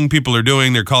is a thing people are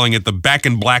doing. They're calling it the Back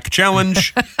in Black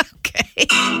Challenge. Okay.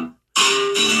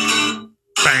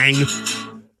 Bang.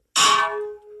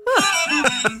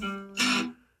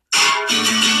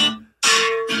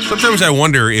 Sometimes I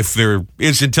wonder if there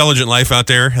is intelligent life out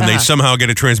there and they somehow get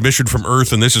a transmission from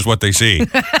Earth and this is what they see.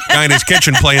 Guy in his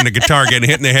kitchen playing the guitar, getting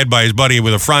hit in the head by his buddy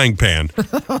with a frying pan.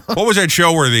 What was that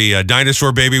show where the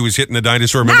dinosaur baby was hitting the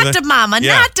dinosaur? Not to mama,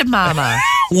 not to mama.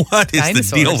 What is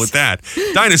the deal with that?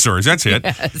 Dinosaurs, that's it.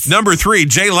 Yes. Number 3,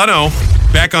 Jay Leno,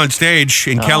 back on stage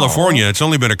in California. It's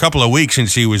only been a couple of weeks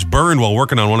since he was burned while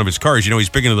working on one of his cars. You know, he's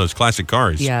big into those classic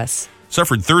cars. Yes.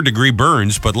 Suffered third-degree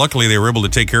burns, but luckily they were able to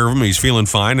take care of him. He's feeling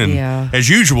fine, and as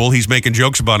usual, he's making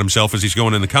jokes about himself as he's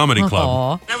going in the comedy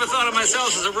club. Never thought of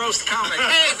myself as a roast comic.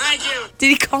 Hey, thank you. Did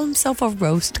he call himself a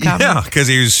roast comic? Yeah, because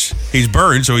he's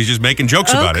burned, so he's just making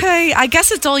jokes about it. Okay, I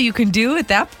guess it's all you can do at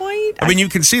that point. I mean, you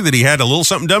can see that he had a little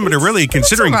something done, but really,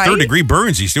 considering third-degree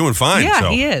burns, he's doing fine. Yeah, so.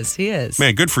 He is.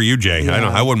 Man, good for you, Jay. Yeah.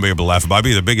 I wouldn't be able to laugh about it. I'd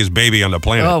be the biggest baby on the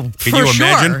planet. Oh, can you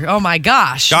imagine? Oh, my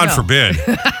gosh. God forbid.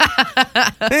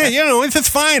 Hey, it's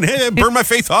fine. Hey, burn my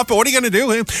face off, but what are you going to do?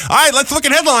 All right, let's look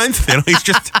at headlines.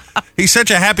 He's such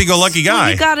a happy-go-lucky guy.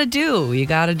 Well, you got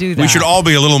to do that. We should all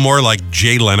be a little more like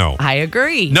Jay Leno. I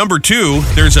agree. Number 2,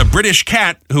 there's a British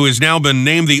cat who has now been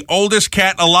named the oldest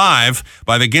cat alive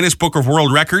by the Guinness Book of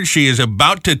World Records. She is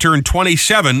about to turn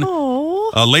 27.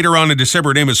 Later on in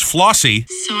December, her name is Flossie.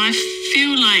 So I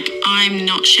feel like I'm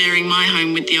not sharing my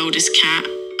home with the oldest cat.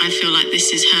 I feel like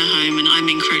this is her home and I'm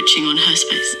encroaching on her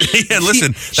space. Yeah,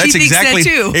 listen, that's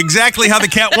exactly how the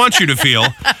cat wants you to feel.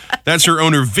 That's her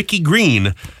owner, Vicky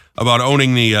Green, about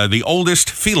owning the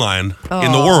oldest feline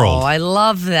in the world. Oh, I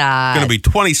love that. Going to be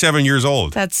 27 years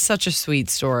old. That's such a sweet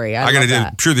story.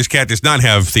 I'm sure this cat does not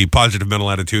have the positive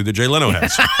mental attitude that Jay Leno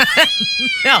has.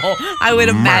 No, I would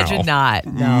imagine not.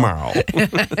 No.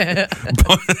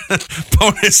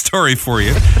 Bonus story for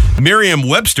you.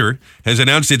 Merriam-Webster has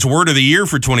announced its word of the year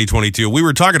for 2022. We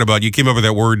were talking about, you came up with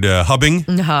that word, hubbing.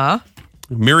 Uh-huh.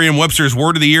 Merriam-Webster's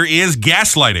word of the year is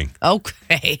gaslighting.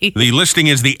 Okay. The listing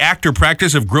is the act or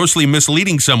practice of grossly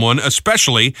misleading someone,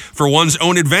 especially for one's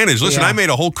own advantage. Listen, I made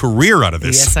a whole career out of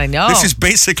this. Yes, I know. This is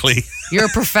basically... You're a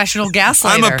professional gaslighter.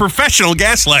 I'm a professional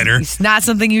gaslighter. It's not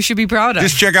something you should be proud of.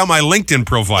 Just check out my LinkedIn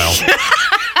profile.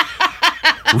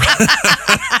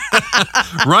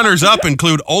 Runners up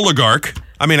include oligarch.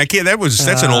 I mean, I can't.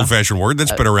 That's an old-fashioned word.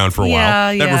 That's been around for a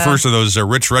while. That refers to those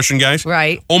rich Russian guys.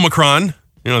 Right. Omicron,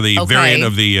 the variant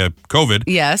of the COVID.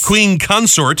 Yes. Queen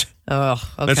Consort. Oh,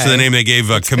 okay. That's the name they gave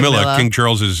Camilla, King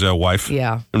Charles's wife.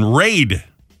 Yeah. And Raid.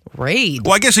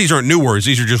 Well, I guess these aren't new words.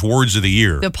 These are just words of the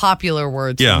year. The popular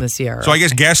words from this year. So I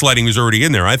guess gaslighting was already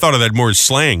in there. I thought of that more as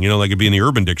slang, like it'd be in the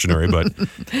Urban Dictionary, but...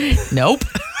 Nope.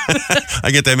 I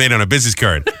get that made on a business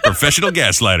card. Professional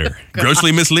gaslighter.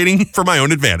 Grossly misleading for my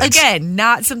own advantage. Again,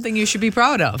 not something you should be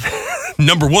proud of.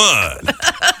 Number 1.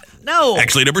 No.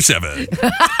 Actually, number 7.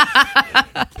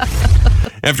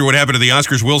 After what happened to the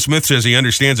Oscars, Will Smith says he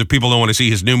understands if people don't want to see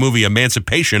his new movie,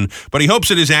 Emancipation, but he hopes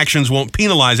that his actions won't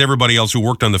penalize everybody else who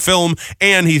worked on the film,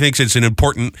 and he thinks it's an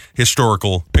important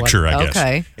historical picture, I guess.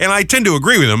 Okay. And I tend to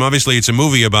agree with him. Obviously, it's a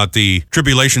movie about the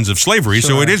tribulations of slavery,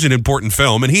 so it is an important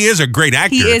film, and he is a great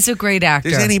actor. He is a great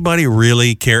actor. Does anybody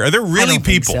really care? Are there really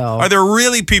people? Are there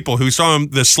really people who saw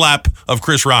the slap of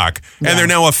Chris Rock, and they're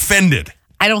now offended?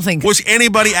 I don't think... Was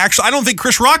anybody actually... I don't think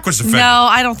Chris Rock was offended. No,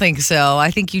 I don't think so.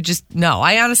 I think you just... No,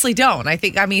 I honestly don't. I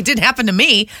mean, it didn't happen to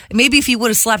me. Maybe if he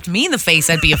would have slapped me in the face,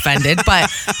 I'd be offended,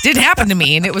 but it did happen to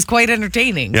me, and it was quite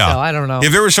entertaining. Yeah. So, I don't know.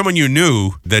 If there was someone you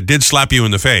knew that did slap you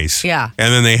in the face, and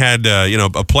then they had,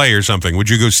 a play or something, would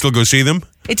you still go see them?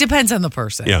 It depends on the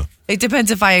person. Yeah. It depends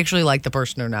if I actually like the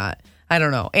person or not. I don't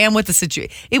know. And what the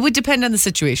situation... It would depend on the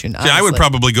situation, honestly. See, I would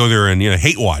probably go there and,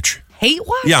 hate watch. Hate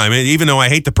watch? Yeah, I mean, even though I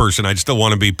hate the person, I'd still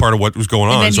want to be part of what was going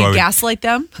on. And then you gaslight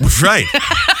them? Right.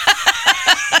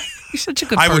 You're such a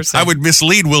good person. I would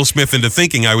mislead Will Smith into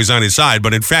thinking I was on his side,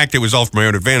 but in fact, it was all for my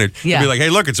own advantage. Yeah. I'd be like,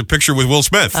 hey, look, it's a picture with Will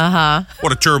Smith. Uh-huh.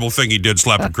 What a terrible thing he did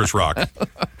slapping Chris Rock.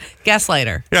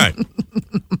 Gaslighter. Yeah.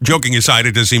 Joking aside,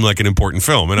 it does seem like an important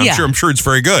film, and I'm sure it's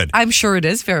very good. I'm sure it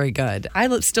is very good.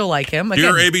 I still like him.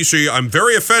 Again, dear ABC, I'm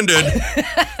very offended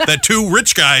that 2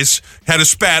 rich guys had a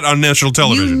spat on national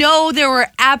television. There were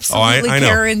absolutely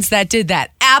Karens that did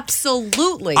that.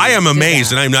 Absolutely. I am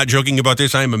amazed, and I'm not joking about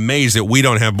this. I am amazed that we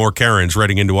don't have more Karens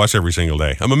writing into us every single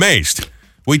day. I'm amazed.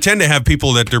 We tend to have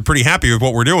people that they're pretty happy with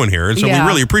what we're doing here, and so we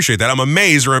really appreciate that. I'm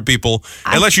amazed there aren't people,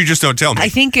 unless you just don't tell me. I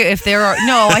think if there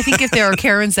are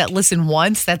Karens that listen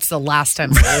once, that's the last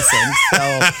time they listen.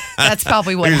 So that's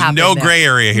probably what happened. There's no gray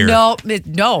area here. No,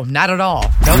 not at all.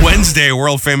 Nope. Wednesday,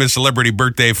 world famous celebrity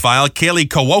birthday file. Kaylee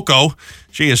Cuoco,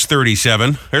 she is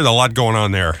 37. There's a lot going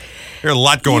on there. There's a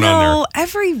lot going on there.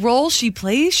 Every role she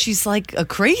plays, she's like a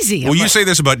crazy. Well, you say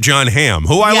this about Jon Hamm,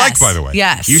 who I like, by the way.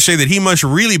 Yes. You say that he must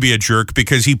really be a jerk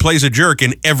because he plays a jerk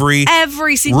in every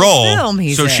single role. Film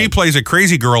he's in. She plays a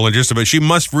crazy girl in just about. She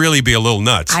must really be a little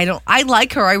nuts. I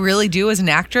like her. I really do as an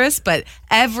actress, but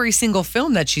every single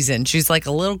film that she's in, she's like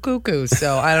a little cuckoo.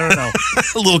 So I don't know.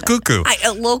 A little cuckoo.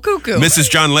 A little cuckoo. Mrs.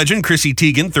 John Legend, Chrissy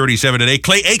Teigen, 37 today.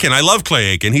 Clay Aiken. I love Clay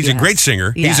Aiken. He's a great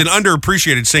singer. Yes. He's an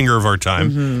underappreciated singer of our time.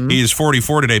 Mm-hmm. He is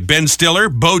 44 today. Ben Stiller,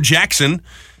 Bo Jackson,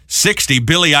 60.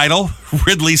 Billy Idol,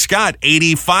 Ridley Scott,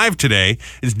 85 today.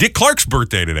 It's Dick Clark's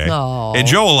birthday today. Aww. And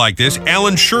Joe will like this.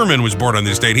 Alan Sherman was born on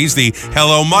this date. He's the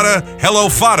Hello Mata, Hello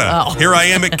Fata. Oh. Here I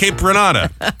am at Cape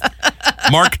Granada.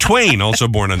 Mark Twain, also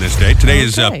born on this day. Today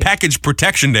is Package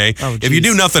Protection Day. Oh, if you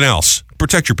do nothing else,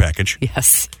 protect your package.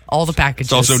 Yes, all the packages.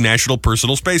 It's also National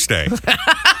Personal Space Day.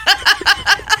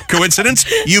 Coincidence?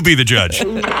 You be the judge.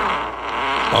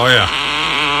 Oh, yeah.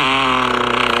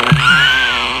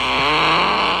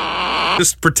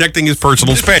 Just protecting his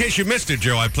personal space. In case you missed it,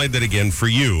 Joe, I played that again for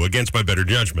you against my better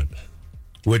judgment.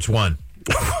 Which one?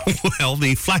 Well,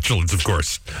 the flatulence, of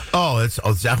course. Oh, is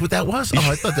that what that was? Oh,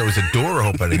 I thought there was a door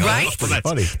opening. Right? Oh, that's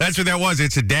funny. That's what that was.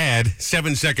 It's a dad,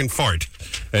 7-second fart.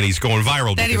 And he's going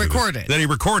viral. That he recorded. That he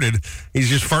recorded. He's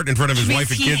just farting in front of his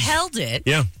wife and kids. He held it.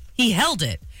 Yeah. He held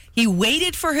it. He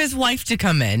waited for his wife to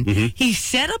come in. Mm-hmm. He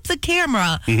set up the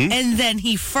camera, and then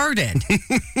he farted.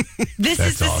 This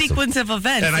is the sequence of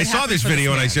events. And I saw this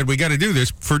video, and I said, we got to do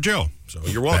this for Joe. So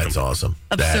you're welcome. That's awesome.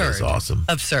 Absurd. That is awesome.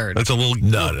 Absurd. That's a little...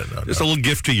 No. Just a little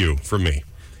gift to you from me.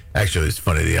 Actually, it's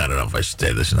funny. I don't know if I should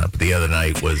say this or not, but the other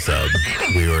night was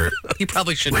we were... You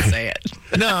probably shouldn't say it.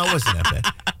 No, it wasn't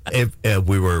that bad.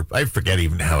 We were... I forget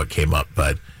even how it came up,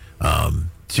 but...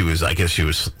 I guess she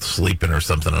was sleeping or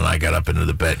something, and I got up into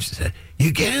the bed. She said,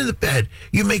 you get in the bed,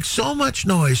 you make so much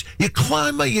noise, you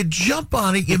climb up, you jump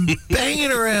on it, you bang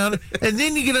it around, and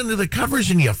then you get under the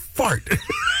covers and you fart.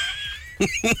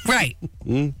 Right.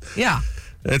 Yeah.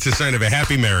 That's a sign of a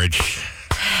happy marriage.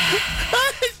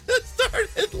 I just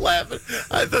started laughing.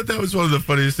 I thought that was one of the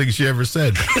funniest things she ever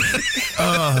said.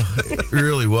 It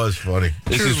really was funny.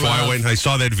 This is why I went and I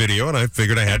saw that video, and I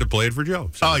figured I had to play it for Joe.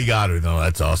 So. Oh, you got it. No,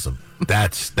 that's awesome.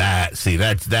 That's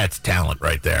talent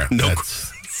right there. No,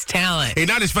 It's talent. Hey,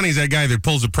 not as funny as that guy that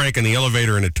pulls a prank in the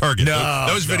elevator in a Target. No,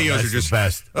 those videos are just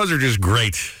best. Those are just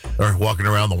great. Or walking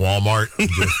around the Walmart.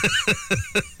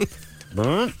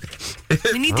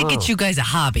 We need to get you guys a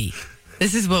hobby.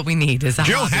 This is what we need. Is a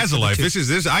Joe hobby has a life.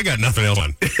 This. I got nothing else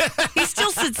on. He still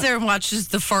sits there and watches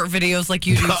the fart videos like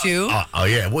you do too. Oh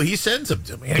yeah. Well, he sends them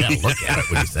to me. I gotta look at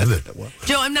it when he sends it.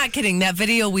 Joe, I'm not kidding. That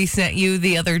video we sent you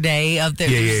the other day of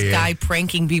this guy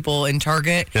pranking people in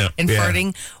Target and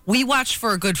farting, we watched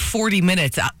for a good 40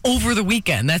 minutes over the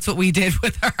weekend. That's what we did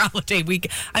with our holiday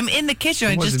week. I'm in the kitchen.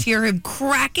 I just hear him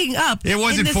cracking up. It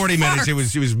wasn't 40 minutes. It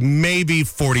was maybe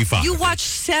 45. You watched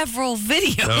several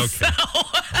videos. Okay.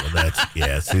 Well,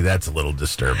 that's a little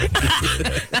disturbing.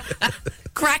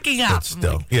 Cracking up. But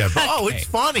still, it's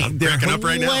funny. I'm They're cracking up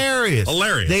right now.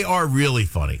 Hilarious. They are really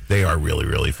funny. They are really,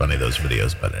 really funny, those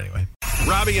videos. But anyway.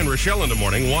 Robbie and Rochelle in the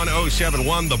morning.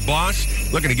 1071 The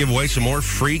Boss. Looking to give away some more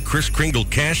free Kris Kringle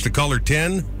cash to caller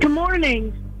 10. Good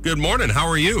morning. Good morning. How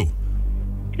are you?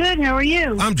 Good. How are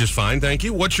you? I'm just fine, thank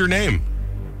you. What's your name?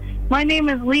 My name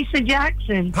is Lisa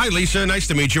Jackson. Hi, Lisa. Nice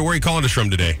to meet you. Where are you calling us from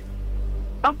today?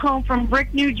 I'm calling from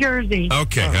Brick, New Jersey.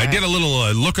 Okay. Right. I did a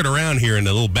little looking around here in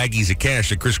the little baggies of cash,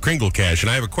 the Kris Kringle cash,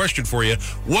 and I have a question for you.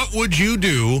 What would you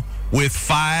do with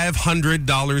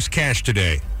 $500 cash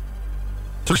today?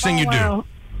 First thing you do.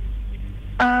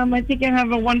 I think I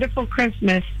have a wonderful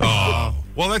Christmas. Oh,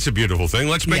 well, that's a beautiful thing.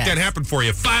 Let's make that happen for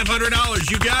you.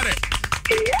 $500. You got it.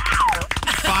 Yeah.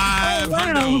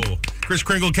 $500. Kris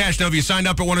Kringle cash. Now, have you signed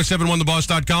up at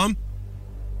 1071theboss.com?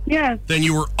 Yes. Then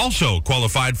you were also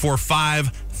qualified for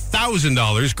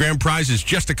 $5,000. Grand prize is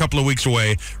just a couple of weeks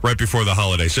away, right before the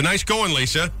holiday. So nice going,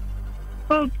 Lisa.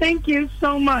 Oh, thank you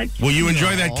so much. Will you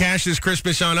enjoy that cash this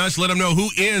Christmas on us? Let them know who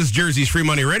is Jersey's free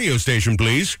money radio station,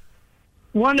 please.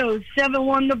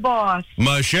 1071 The Boss.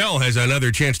 Michelle has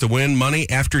another chance to win money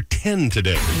after 10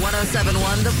 today.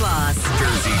 1071 The Boss.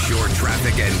 Jersey Shore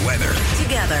traffic and weather.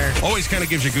 Together. Always kind of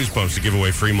gives you goosebumps to give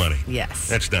away free money. Yes.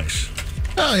 That's nice.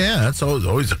 Oh, yeah. That's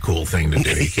always a cool thing to do.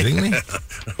 Are you kidding me?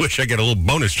 I wish I get a little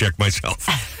bonus check myself,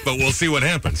 but we'll see what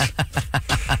happens.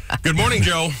 Good morning,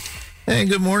 Joe. Hey,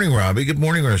 good morning, Robbie. Good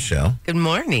morning, Rochelle. Good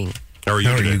morning. How are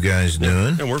you guys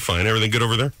doing? Yeah, we're fine. Everything good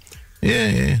over there?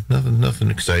 Yeah. Nothing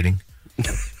exciting.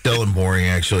 Dull and boring,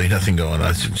 actually. Nothing going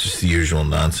on. It's just the usual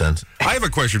nonsense. I have a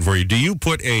question for you. Do you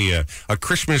put a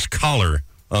Christmas collar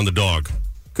on the dog?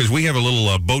 Because we have a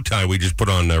little bow tie we just put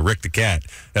on Rick the cat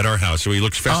at our house, so he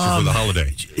looks festive for the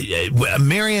holiday.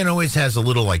 Marianne always has a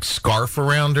little scarf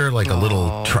around her, a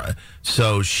little.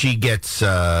 So she gets.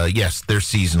 Yes, they're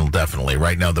seasonal, definitely.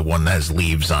 Right now, the one that has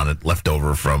leaves on it left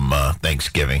over from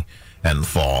Thanksgiving and the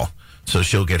fall. So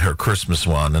she'll get her Christmas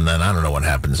one, and then I don't know what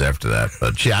happens after that.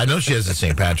 But I know she has the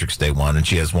St. Patrick's Day one, and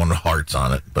she has one with hearts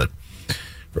on it, but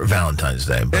for Valentine's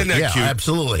Day. But isn't that cute?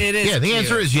 Absolutely. It is the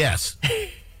answer is yes.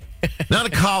 Not a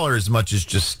collar as much as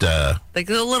just like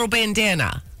a little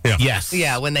bandana. Yeah. Yes.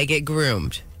 Yeah, when they get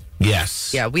groomed.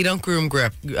 Yes. Yeah, we don't groom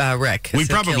Rick. We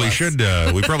probably should.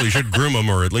 We probably should groom him,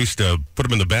 or at least put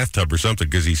him in the bathtub or something,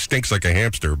 because he stinks like a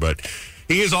hamster. But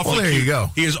he is awfully. Well, there cute. you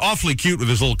go. He is awfully cute with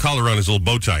his little collar on, his little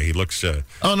bow tie. He looks.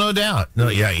 Oh, no doubt. No,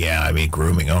 yeah. I mean,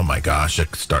 grooming. Oh my gosh,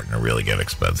 it's starting to really get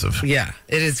expensive. Yeah,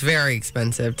 it is very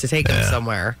expensive to take him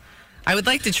somewhere. I would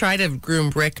like to try to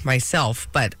groom Rick myself,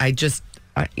 but I just.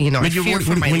 I fear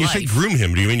for my life. When you say groom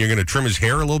him, do you mean you're going to trim his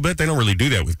hair a little bit? They don't really do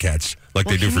that with cats like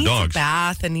they do for dogs. He needs a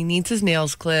bath, and he needs his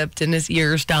nails clipped and his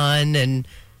ears done, and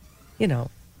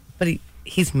but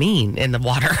he's mean in the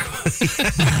water. I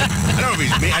don't know if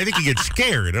he's mean. I think he gets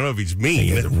scared. I don't know if he's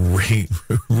mean.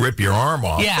 Rip your arm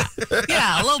off. Yeah,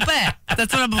 a little bit.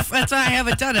 That's why I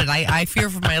haven't done it. I fear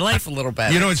for my life a little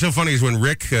bit. You know what's so funny is when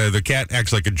Rick, the cat,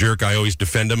 acts like a jerk, I always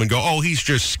defend him and go, "Oh, he's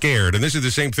just scared." And this is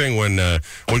the same thing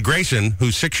when Grayson,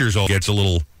 who's 6 years old, gets a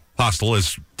little hostile,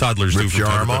 as toddlers do. Rips your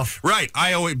arm off? Right.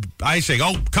 I say,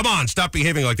 "Oh, come on, stop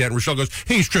behaving like that." And Rochelle goes,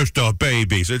 "He's just a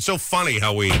baby." So it's so funny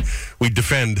how we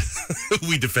defend.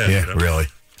 we defend. Yeah, really.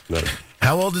 No.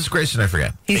 How old is Grayson? I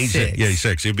forget. He's 6. Yeah, he's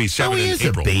 6. He'll be 7 he in is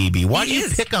April. A baby. Why do you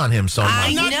pick on him so much? I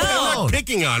I'm know. not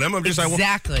picking on him. I'm just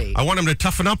exactly. I want him to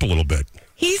toughen up a little bit.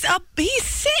 He's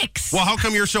 6. Well, how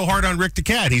come you're so hard on Rick the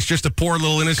cat? He's just a poor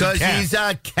little innocent cat. Because he's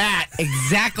a cat.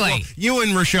 Exactly. Well, you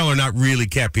and Rochelle are not really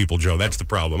cat people, Joe. That's the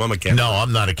problem. I'm a cat. No,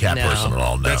 I'm not a cat person at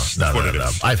all. No, That's no, what no, it no.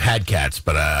 is. I've had cats,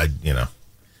 but I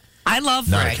love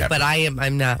Not a Rick, cat but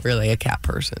I'm not really a cat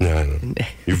person. No.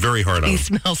 You're very hard on him. He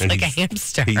smells And like a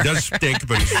hamster. He does stink,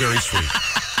 but he's very sweet.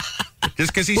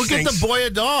 Just because he we'll stinks. get the boy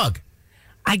a dog.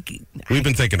 We've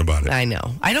been thinking about it. I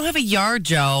know. I don't have a yard,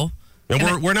 Joe.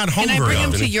 And we're not home very often. Can I bring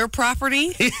him to your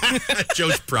property?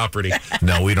 Joe's property.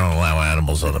 No, we don't allow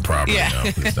animals on the property. Yeah. No,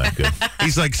 it's not good.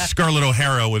 He's like Scarlett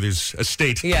O'Hara with his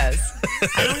estate. Yes.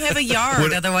 I don't have a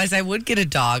yard. Otherwise, I would get a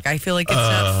dog. I feel like it's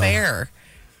not fair.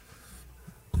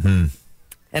 And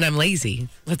I'm lazy.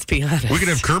 Let's be honest. We could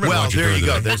have Kermit. Well, there you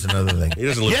go. Day. There's another thing. He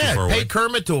doesn't live too far away. Pay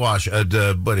Kermit to wash. What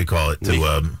do you call it?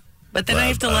 But then I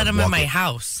have to let him in my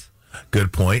house.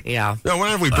 Good point. Yeah. No, why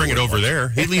don't we bring it over there?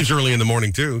 He leaves early in the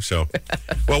morning too. So,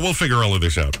 well, we'll figure all of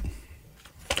this out.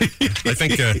 I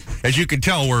think, as you can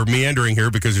tell, we're meandering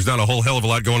here because there's not a whole hell of a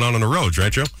lot going on the roads,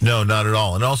 right, Joe? No, not at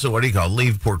all. And also, what do you call it?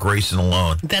 Leave poor Grayson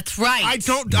alone. That's right.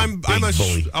 I'm a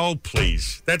bully. Oh,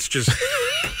 please. That's just.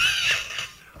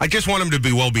 I just want him to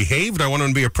be well behaved. I want him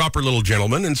to be a proper little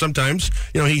gentleman. And sometimes,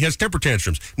 he has temper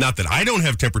tantrums. Not that I don't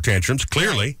have temper tantrums,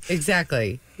 clearly. Right.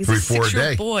 Exactly. He's 3-4 a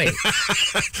day. Boy.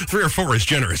 3 or 4 is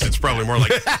generous. It's probably more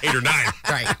like 8 or 9.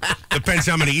 Right. Depends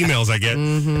how many emails I get.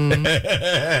 Mm-hmm.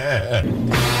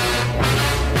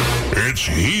 It's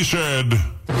He Said,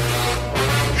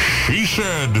 She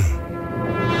Said.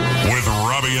 With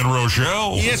Robbie and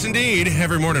Rochelle. Yes, indeed.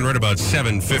 Every morning right about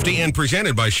 7:50 and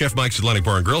presented by Chef Mike's Atlantic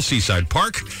Bar and Grill, Seaside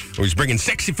Park. He's bringing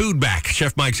sexy food back.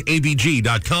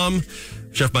 ChefMike'sABG.com.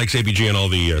 Chef Mike's ABG on all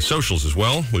the socials as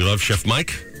well. We love Chef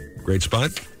Mike. Great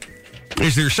spot.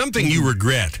 Is there something you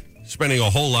regret spending a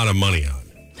whole lot of money on?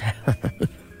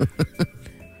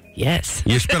 Yes.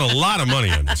 You spent a lot of money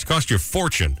on this. Cost you a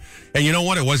fortune. And you know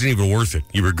what? It wasn't even worth it.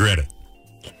 You regret it.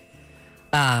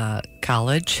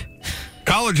 College.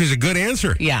 College is a good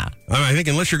answer. Yeah. I think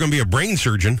unless you're going to be a brain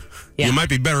surgeon, you might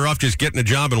be better off just getting a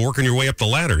job and working your way up the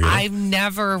ladder. I've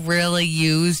never really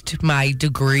used my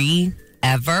degree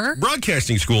ever.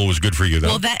 Broadcasting school was good for you,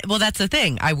 though. Well, that's the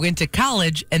thing. I went to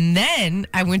college and then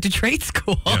I went to trade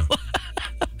school. Yeah.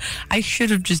 I should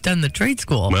have just done the trade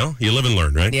school. Well, you live and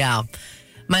learn, right? Yeah.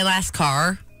 My last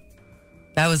car,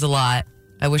 that was a lot.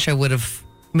 I wish I would have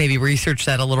maybe research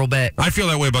that a little bit. I feel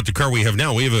that way about the car we have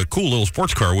now. We have a cool little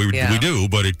sports car. We do,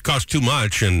 but it costs too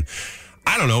much. And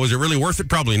I don't know. Is it really worth it?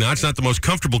 Probably not. It's not the most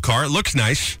comfortable car. It looks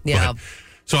nice. Yeah.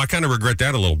 So I kind of regret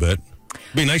that a little bit.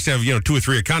 It'd be nice to have, 2 or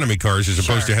 3 economy cars as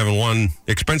opposed to having one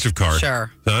expensive car.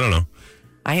 Sure. So I don't know.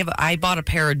 I bought a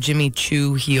pair of Jimmy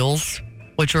Choo heels,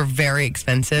 which were very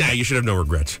expensive. Nah, you should have no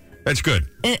regrets. That's good.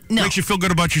 No. Makes you feel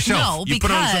good about yourself. No, you put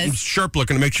on something sharp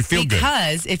looking, it makes you feel good.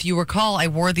 Because if you recall, I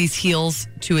wore these heels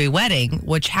to a wedding,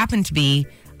 which happened to be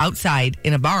outside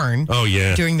in a barn. Oh,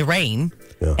 yeah. During the rain,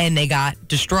 and they got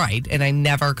destroyed, and I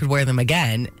never could wear them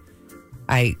again.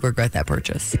 I regret that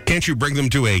purchase. Can't you bring them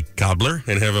to a cobbler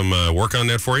and have him work on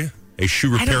that for you? A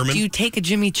shoe repairman? Do you take a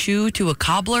Jimmy Choo to a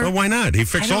cobbler? Well, why not? He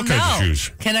fixes all kinds of shoes.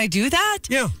 Can I do that?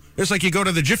 Yeah. It's like you go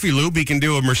to the Jiffy Lube, he can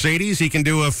do a Mercedes, he can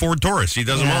do a Ford Taurus. He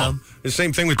does them all. The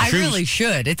same thing with the shoes. I really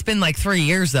should. It's been like 3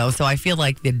 years, though, so I feel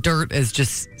like the dirt is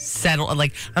just settled.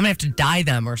 Like, I'm going to have to dye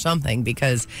them or something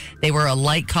because they were a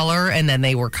light color and then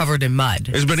they were covered in mud.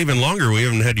 It's been even longer. We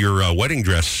haven't had your wedding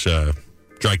dress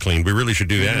dry cleaned. We really should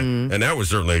do that. And that was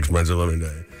certainly expensive.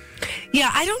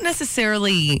 Yeah, I don't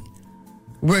necessarily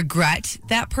regret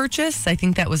that purchase. I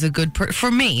think that was a good for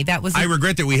me. I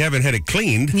regret that we haven't had it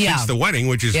cleaned since the wedding,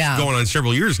 which is going on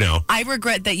several years now. I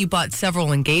regret that you bought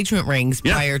several engagement rings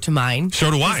prior to mine. So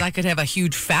do I. Because I could have a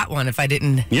huge fat one if I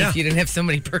didn't. If you didn't have so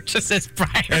many purchases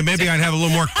prior. And maybe I'd have a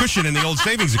little more cushion in the old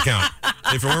savings account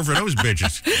if it weren't for those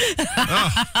bitches.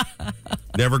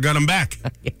 Never got them back.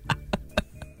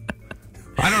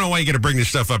 I don't know why you got to bring this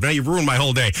stuff up. Now you've ruined my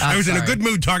whole day. I was in a good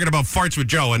mood talking about farts with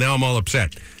Joe, and now I'm all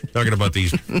upset talking about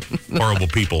these horrible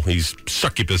people, these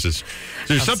succubuses.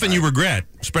 There's something you regret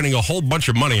spending a whole bunch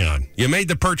of money on. You made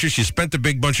the purchase, you spent the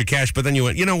big bunch of cash, but then you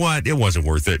went, you know what? It wasn't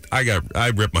worth it. I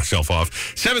ripped myself off.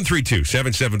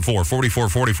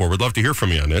 732-774-4444. We'd love to hear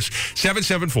from you on this.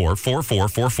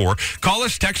 774-4444. Call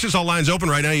us, text us. All lines open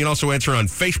right now. You can also answer on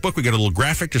Facebook. We got a little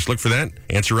graphic. Just look for that.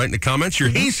 Answer right in the comments.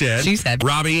 He said. She said.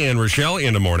 Robbie and Rochelle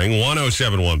in the morning.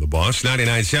 107.1 The Boss.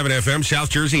 99.7 FM. South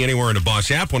Jersey. Anywhere in the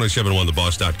Boss app.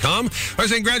 107.1theboss.com. I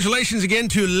was saying congratulations again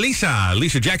to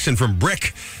Lisa Jackson from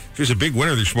Brick. She was a big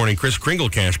winner this morning. Chris Kringle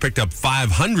Cash picked up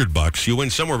 $500. You win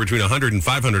somewhere between $100 and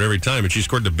 $500 every time, and she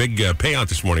scored the big payout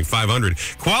this morning,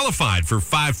 $500. Qualified for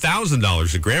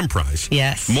 $5,000, the grand prize.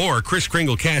 Yes. More Chris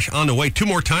Kringle Cash on the way 2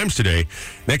 more times today.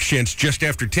 Next chance just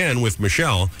after 10 with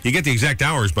Michelle. You get the exact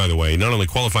hours, by the way. You not only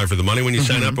qualify for the money when you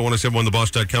sign up at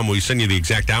 1071theboss.com, we send you the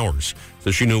exact hours.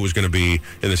 So she knew it was going to be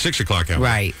in the 6 o'clock hour.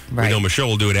 Right. We know Michelle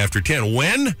will do it after 10.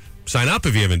 When? Sign up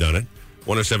if you haven't done it.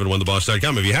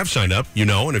 1071theboss.com. If you have signed up,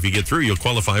 and if you get through, you'll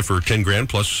qualify for $10,000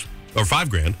 plus, or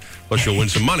 $5,000 plus you'll win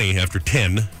some money after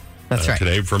 10 That's right.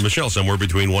 Today from Michelle, somewhere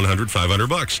between $100, $500.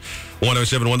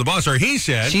 1071 The Boss, or he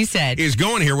said, she said, is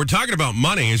going here. We're talking about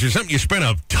money. Is there something you spent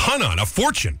a ton on, a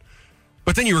fortune,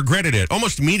 but then you regretted it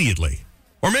almost immediately?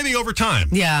 Or maybe over time.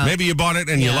 Yeah. Maybe you bought it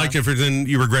and you liked it, but then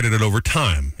you regretted it over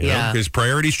time. You know? Because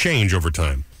priorities change over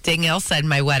time. Danielle said,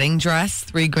 my wedding dress,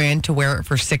 $3,000 to wear it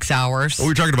for 6 hours. Well,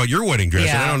 we were talking about your wedding dress,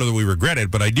 and I don't know that we regret it,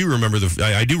 but I do remember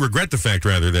I do regret the fact,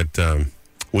 rather, that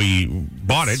we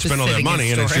bought it, spent all that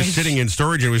money, and it's just sitting in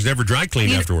storage, and it was never dry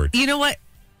cleaned afterward. You know what?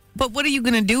 But what are you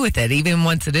going to do with it, even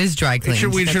once it is dry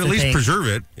cleaned? We should at least preserve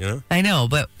it, you know? I know,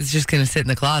 but it's just going to sit in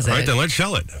the closet. All right, then let's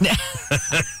sell it.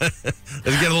 Let's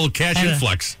get a little cash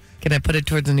influx. Can I put it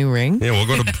towards a new ring? Yeah, we'll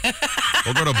go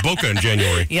to Boca in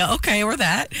January. Yeah, okay, or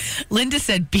that. Linda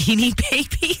said Beanie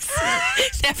Babies.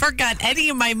 Never got any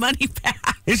of my money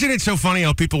back. Isn't it so funny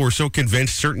how people were so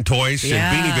convinced certain toys, and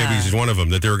Beanie Babies is one of them,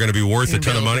 that they were going to be worth a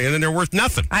ton of money, and then they're worth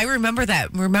nothing. I remember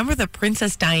that. Remember the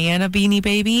Princess Diana Beanie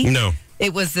Baby? No.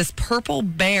 It was this purple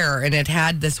bear, and it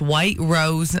had this white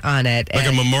rose on it. Like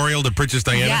a memorial to Princess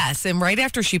Diana? Yes, and right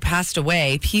after she passed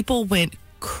away, people went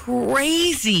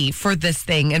crazy for this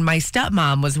thing, and my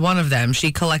stepmom was one of them.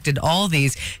 She collected all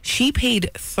these. She paid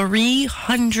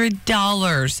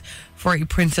 $300 for a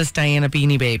Princess Diana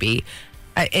Beanie Baby.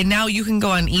 And now you can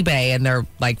go on eBay and they're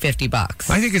like $50.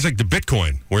 I think it's like the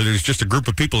Bitcoin, where there's just a group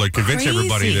of people that convince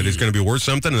everybody that it's going to be worth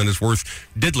something, and then it's worth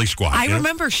diddly squat. I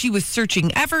remember she was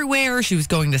searching everywhere. She was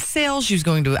going to sales. She was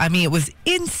going to, it was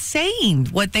insane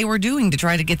what they were doing to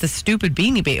try to get the stupid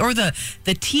Beanie Baby, or the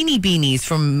teeny beanies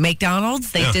from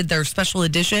McDonald's. They did their special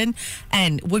edition,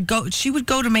 and she would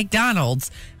go to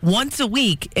McDonald's once a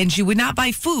week, and she would not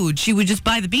buy food. She would just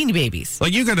buy the Beanie Babies.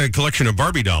 Like, you got a collection of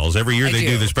Barbie dolls. Every year they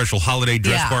do the special holiday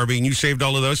dress Barbie, and you saved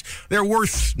all of those. They're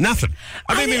worth nothing.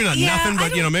 I mean, maybe not nothing,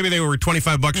 but maybe they were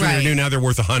 $25 when they're new. Now they're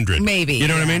worth $100. Maybe. You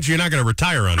know what I mean? So you're not going to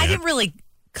retire on that. I didn't really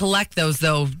collect those,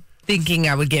 though, thinking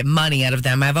I would get money out of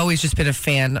them. I've always just been a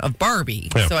fan of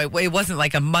Barbie. Yeah. So it wasn't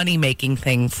like a money-making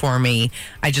thing for me.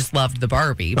 I just loved the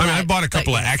Barbie. I bought a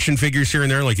couple of action figures here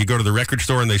and there. Like, you go to the record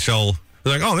store and they sell...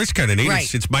 They're like, oh, that's kind of neat.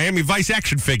 Right. It's Miami Vice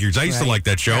action figures. I used to like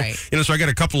that show. Right. So I got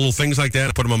a couple little things like that.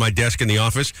 I put them on my desk in the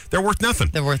office. They're worth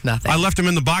nothing. I left them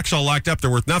in the box all locked up.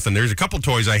 They're worth nothing. There's a couple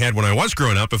toys I had when I was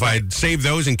growing up. If I had saved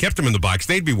those and kept them in the box,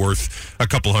 they'd be worth a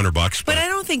couple $100. But I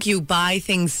don't think you buy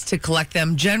things to collect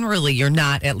them. Generally, you're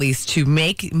not, at least, to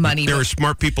make money. There are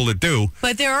smart people that do.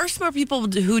 But there are smart people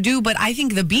who do. But I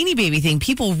think the Beanie Baby thing,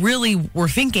 people really were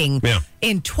thinking,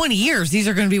 in 20 years, these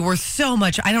are going to be worth so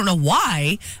much. I don't know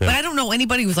why, but I don't know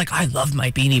anybody who's like, I love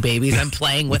my Beanie Babies. I'm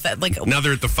playing with it. Like, now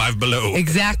they're at the Five Below.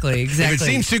 Exactly. If it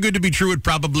seems too good to be true, it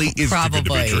probably is too good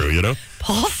to be true, you know?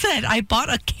 Paul said, I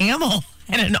bought a camel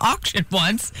at an auction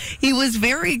once. He was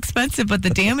very expensive, but the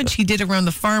damage he did around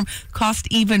the farm cost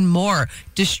even more.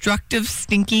 Destructive,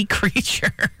 stinky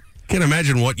creature. Can't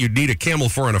imagine what you'd need a camel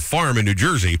for on a farm in New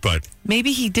Jersey, but...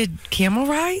 Maybe he did camel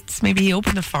rides? Maybe he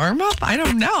opened a farm up? I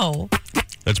don't know.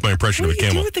 That's my impression of a camel.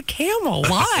 What do you do with the camel?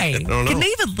 Why? I don't know. Can they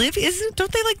even live?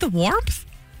 Don't they like the warmth?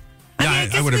 Yeah, I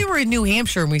guess we were in New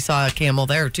Hampshire and we saw a camel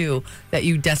there, too, that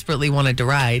you desperately wanted to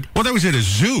ride. Well, that was at a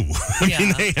zoo. I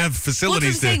mean, they have facilities. Well,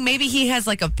 that's what I'm saying. Maybe he has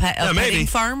like a petting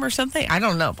farm or something. I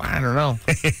don't know.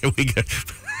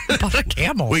 We bought a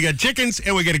camel. We got chickens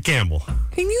and we got a camel.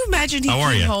 Can you imagine he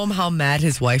came home how mad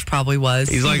his wife probably was?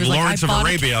 He's like Lawrence of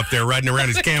Arabia up there riding around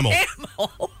his camel.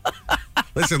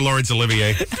 Listen, Laurence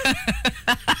Olivier.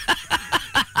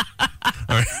 All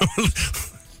right.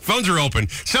 Phones are open.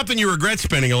 Something you regret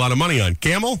spending a lot of money on.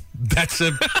 Camel? That's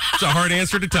a hard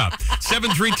answer to top.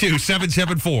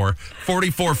 732-774-4444.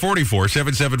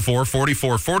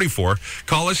 774-4444.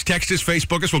 Call us, text us,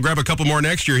 Facebook us. We'll grab a couple more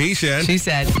next year. He said. She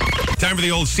said. Time for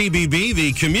the old CBB,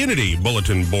 the Community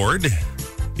Bulletin Board.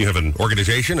 You have an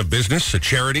organization, a business, a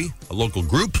charity, a local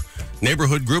group,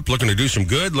 neighborhood group looking to do some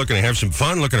good, looking to have some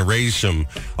fun, looking to raise some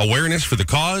awareness for the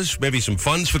cause, maybe some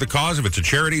funds for the cause if it's a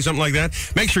charity, something like that.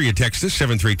 Make sure you text us,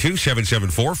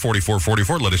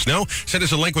 732-774-4444. Let us know. Send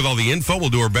us a link with all the info. We'll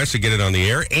do our best to get it on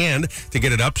the air and to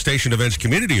get it up. Station events,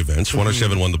 community events,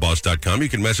 1071theboss.com. You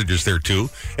can message us there too.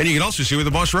 And you can also see where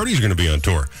the Boss Roadies are going to be on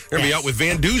tour. They're going to be out with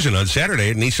Van Dusen on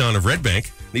Saturday at Nissan of Red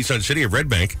Bank, Nissan City of Red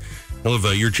Bank. They'll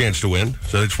have your chance to win.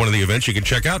 So it's one of the events you can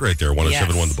check out right there,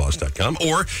 1071theboss.com.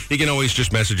 Or you can always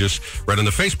just message us right on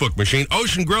the Facebook machine.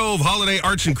 Ocean Grove Holiday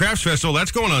Arts and Crafts Festival. That's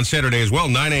going on Saturday as well,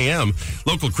 9 a.m.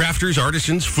 Local crafters,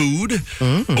 artisans, food.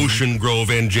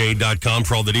 OceanGroveNJ.com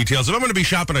for all the details. If I'm going to be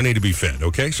shopping, I need to be fed,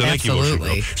 okay? So thank you, Ocean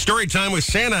Grove. Story time with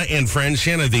Santa and friends.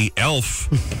 Santa the Elf.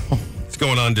 It's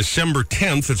going on December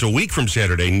 10th. It's a week from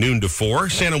Saturday, noon to 4.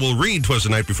 Santa will read 'Twas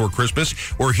the Night Before Christmas,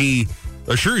 where he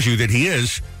assures you that he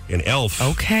is an elf.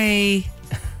 Okay.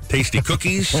 tasty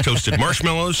cookies, toasted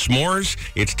marshmallows, s'mores.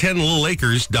 It's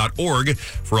 10littleacres.org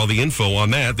for all the info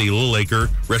on that. The Little Acre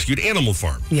Rescued Animal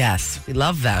Farm. Yes, we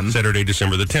love them. Saturday,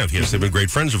 December the 10th. Yes, they've been great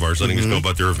friends of ours, letting us know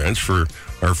about their events for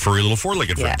our furry little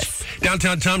four-legged friends.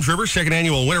 Downtown Toms River, second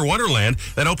annual Winter Wonderland.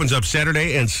 That opens up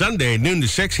Saturday and Sunday, noon to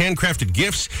 6. Handcrafted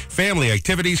gifts, family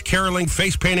activities, caroling,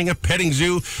 face painting, a petting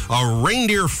zoo, a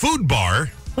reindeer food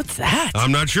bar. What's that?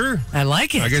 I'm not sure. I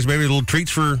like it. I guess maybe little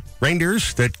treats for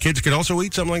reindeers that kids could also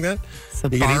eat, something like that. It's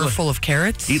a bar full of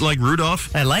carrots. Eat like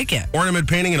Rudolph. I like it. Ornament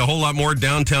painting and a whole lot more.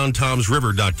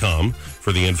 DowntownTomsRiver.com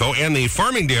for the info. And the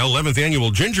Farmingdale 11th Annual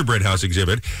Gingerbread House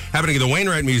exhibit happening at the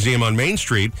Wainwright Museum on Main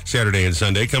Street Saturday and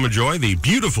Sunday. Come enjoy the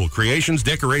beautiful creations,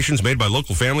 decorations made by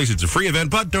local families. It's a free event,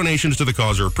 but donations to the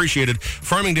cause are appreciated.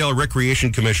 Farmingdale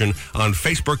Recreation Commission on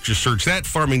Facebook. Just search that,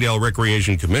 Farmingdale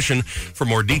Recreation Commission, for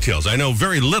more details. I know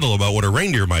very little about what a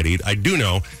reindeer might eat. I do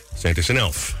know Santa's an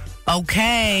elf.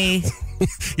 Okay.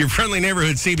 Your friendly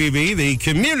neighborhood CBB, the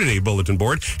Community Bulletin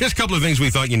Board. Just a couple of things we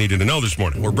thought you needed to know this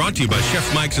morning. We're brought to you by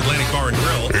Chef Mike's Atlantic Bar and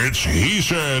Grill. It's He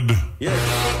Said. Yeah.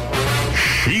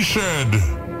 She Said.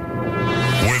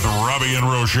 With Robbie and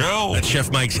Rochelle. That's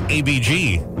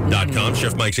ChefMike'sABG.com.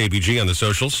 Chef Mike's ABG on the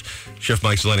socials. Chef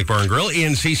Mike's Atlantic Bar and Grill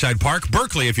in Seaside Park,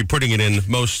 Berkeley, if you're putting it in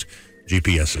most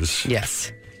GPSs.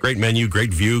 Yes. Great menu,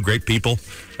 great view, great people.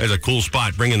 That's a cool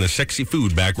spot, bringing the sexy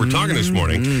food back. We're talking this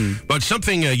morning, but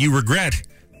something you regret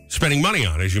spending money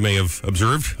on, as you may have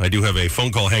observed. I do have a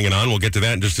phone call hanging on. We'll get to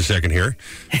that in just a second here.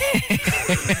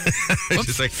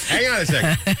 Just like, hang on a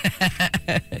second.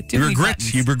 You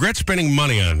regret spending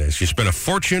money on this. You spent a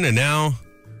fortune, and now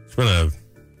it's been a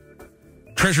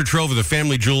treasure trove of the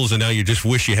family jewels, and now you just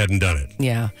wish you hadn't done it.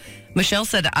 Yeah. Michelle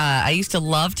said, I used to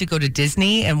love to go to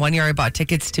Disney, and one year I bought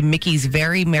tickets to Mickey's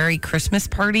Very Merry Christmas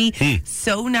Party.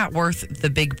 So not worth the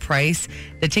big price.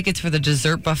 The tickets for the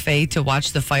dessert buffet to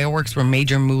watch the fireworks were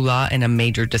major moolah and a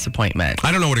major disappointment.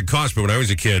 I don't know what it cost, but when I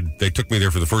was a kid, they took me there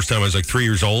for the first time. I was like 3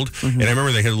 years old, and I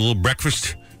remember they had a little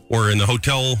breakfast, or in the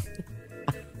hotel...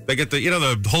 They get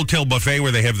the hotel buffet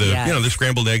where they have the, the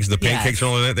scrambled eggs, the pancakes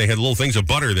and all of that. They had little things of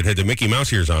butter that had the Mickey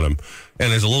Mouse ears on them.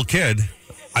 And as a little kid,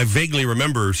 I vaguely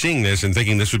remember seeing this and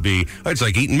thinking this would be, it's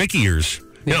like eating Mickey ears.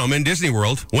 You know, I'm in Disney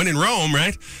World, when in Rome,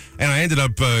 right? And I ended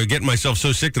up getting myself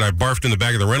so sick that I barfed in the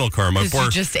back of the rental car. You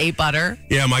just ate butter?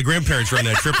 Yeah, my grandparents were on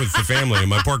that trip with the family, and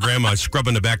my poor grandma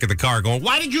scrubbing the back of the car going,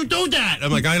 why did you do that?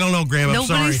 I'm like, I don't know, Grandma, I'm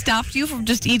sorry. Nobody stopped you from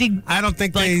just eating I don't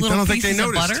think they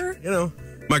noticed. Butter? You know.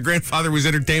 My grandfather was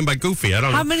entertained by Goofy. I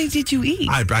don't know. How many did you eat?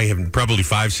 I have probably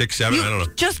 5, 6, 7. I don't know.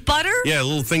 Just butter? Yeah,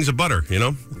 little things of butter, you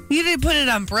know? You didn't put it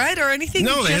on bread or anything?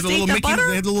 No, they had the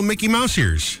little Mickey Mouse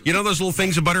ears. You know those little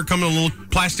things of butter come in a little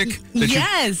plastic?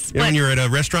 Yes. When you're at a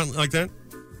restaurant like that?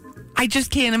 I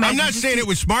just can't imagine. I'm not saying it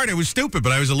was smart. It was stupid,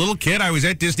 but I was a little kid. I was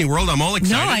at Disney World. I'm all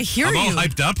excited. No, I hear I'm all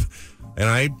hyped up. And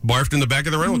I barfed in the back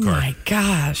of the rental car. Oh, my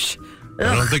gosh.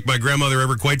 I don't think my grandmother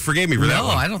ever quite forgave me for that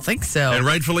one. No, I don't think so. And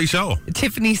rightfully so.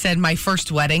 Tiffany said, my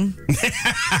first wedding.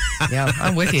 Yeah,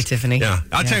 I'm with you, Tiffany. Yeah.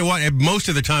 I'll tell you what, most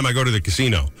of the time I go to the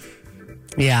casino.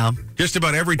 Yeah. Just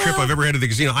about every trip I've ever had to the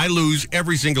casino, I lose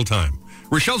every single time.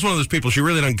 Rochelle's one of those people, she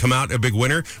really doesn't come out a big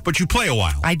winner, but you play a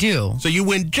while. I do. So you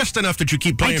win just enough that you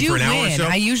keep playing for an hour or so.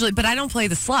 I usually, but I don't play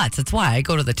the slots. That's why I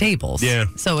go to the tables. Yeah.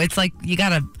 So it's like, you got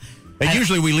to... And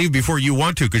usually we leave before you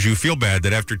want to because you feel bad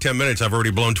that after 10 minutes I've already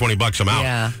blown $20. I'm out.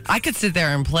 Yeah. I could sit there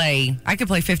and play. I could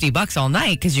play $50 all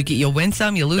night because you'll win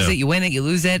some, you lose it, you win it, you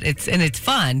lose it. It's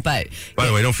fun. But by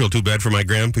the way, don't feel too bad for my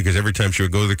gram because every time she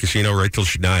would go to the casino right till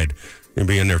she died, you'd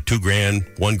be in there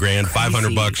 $2,000, $1,000,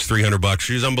 $500, $300.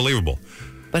 She's unbelievable.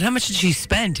 But how much did she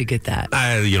spend to get that?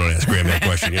 You don't ask Graham that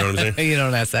question. You know what I'm saying? You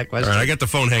don't ask that question. All right, I got the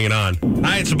phone hanging on.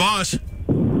 Hi, it's the boss.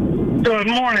 Good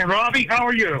morning, Robbie. How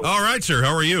are you? All right, sir.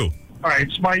 How are you? All right,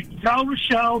 so tell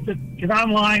Rochelle to get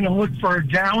online and look for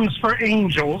Gowns for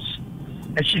Angels,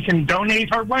 and she can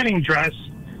donate her wedding dress,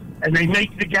 and they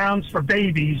make the gowns for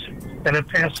babies that have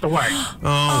passed away. Oh, wow.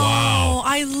 Oh,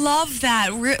 I love that.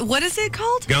 What is it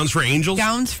called? Gowns for Angels?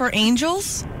 Gowns for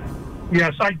Angels?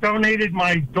 Yes, I donated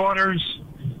my daughter's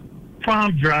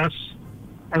prom dress,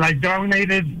 and I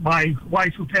donated my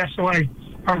wife who passed away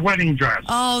her wedding dress.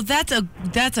 Oh, that's a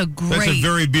great. That's a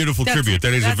very beautiful tribute.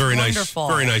 That is a very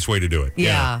nice way to do it.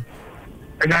 Yeah.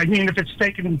 And I mean, if it's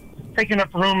taking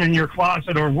up room in your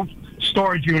closet or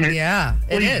storage unit,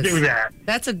 please do that.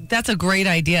 That's a great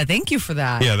idea. Thank you for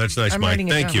that. Yeah, that's nice, Mike.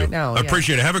 Thank you. Right now, I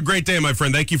appreciate it. Have a great day, my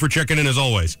friend. Thank you for checking in as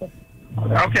always.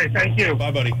 Okay, thank you. Bye,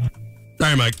 buddy. All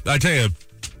right, Mike. I tell you,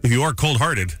 if you are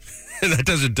cold-hearted, that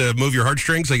doesn't move your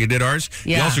heartstrings like it did ours.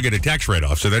 Yeah. You also get a tax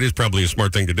write-off, so that is probably a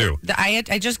smart thing to do. I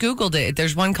just Googled it.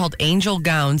 There's one called Angel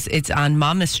Gowns. It's on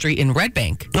Monmouth Street in Red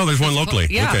Bank. No, there's one locally.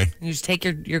 Yeah. Okay. You just take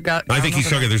your gown. I think he's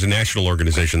talking, there's a national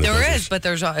organization that does There is, this. but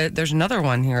there's another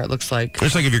one here, it looks like.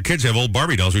 It's like if your kids have old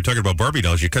Barbie dolls. We're talking about Barbie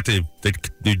dolls. You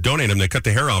donate them, they cut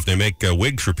the hair off, they make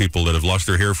wigs for people that have lost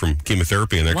their hair from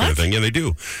chemotherapy and that kind of thing. Yeah, they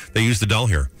do. They use the doll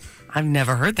hair. I've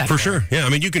never heard that for sure. Yeah, I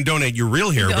mean, you can donate your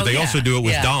real hair, but they also do it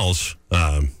with dolls.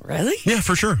 Really? Yeah,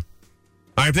 for sure.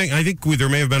 I think there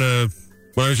may have been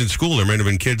when I was in school, there might have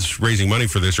been kids raising money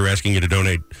for this or asking you to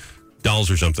donate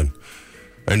dolls or something.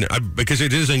 And because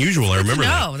it is unusual, I remember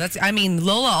that. No,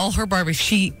 Lola, all her Barbies,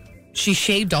 she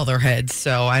shaved all their heads,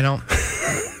 so I don't.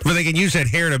 But they can use that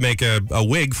hair to make a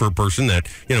wig for a person that,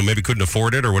 maybe couldn't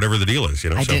afford it or whatever the deal is.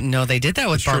 I didn't know they did that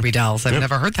with Barbie dolls. I've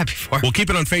never heard that before. We'll keep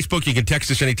it on Facebook. You can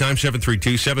text us anytime,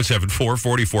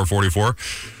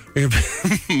 732-774-4444.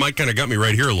 Mike kind of got me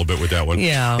right here a little bit with that one.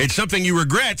 Yeah. It's something you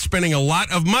regret spending a lot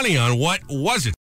of money on. What was it?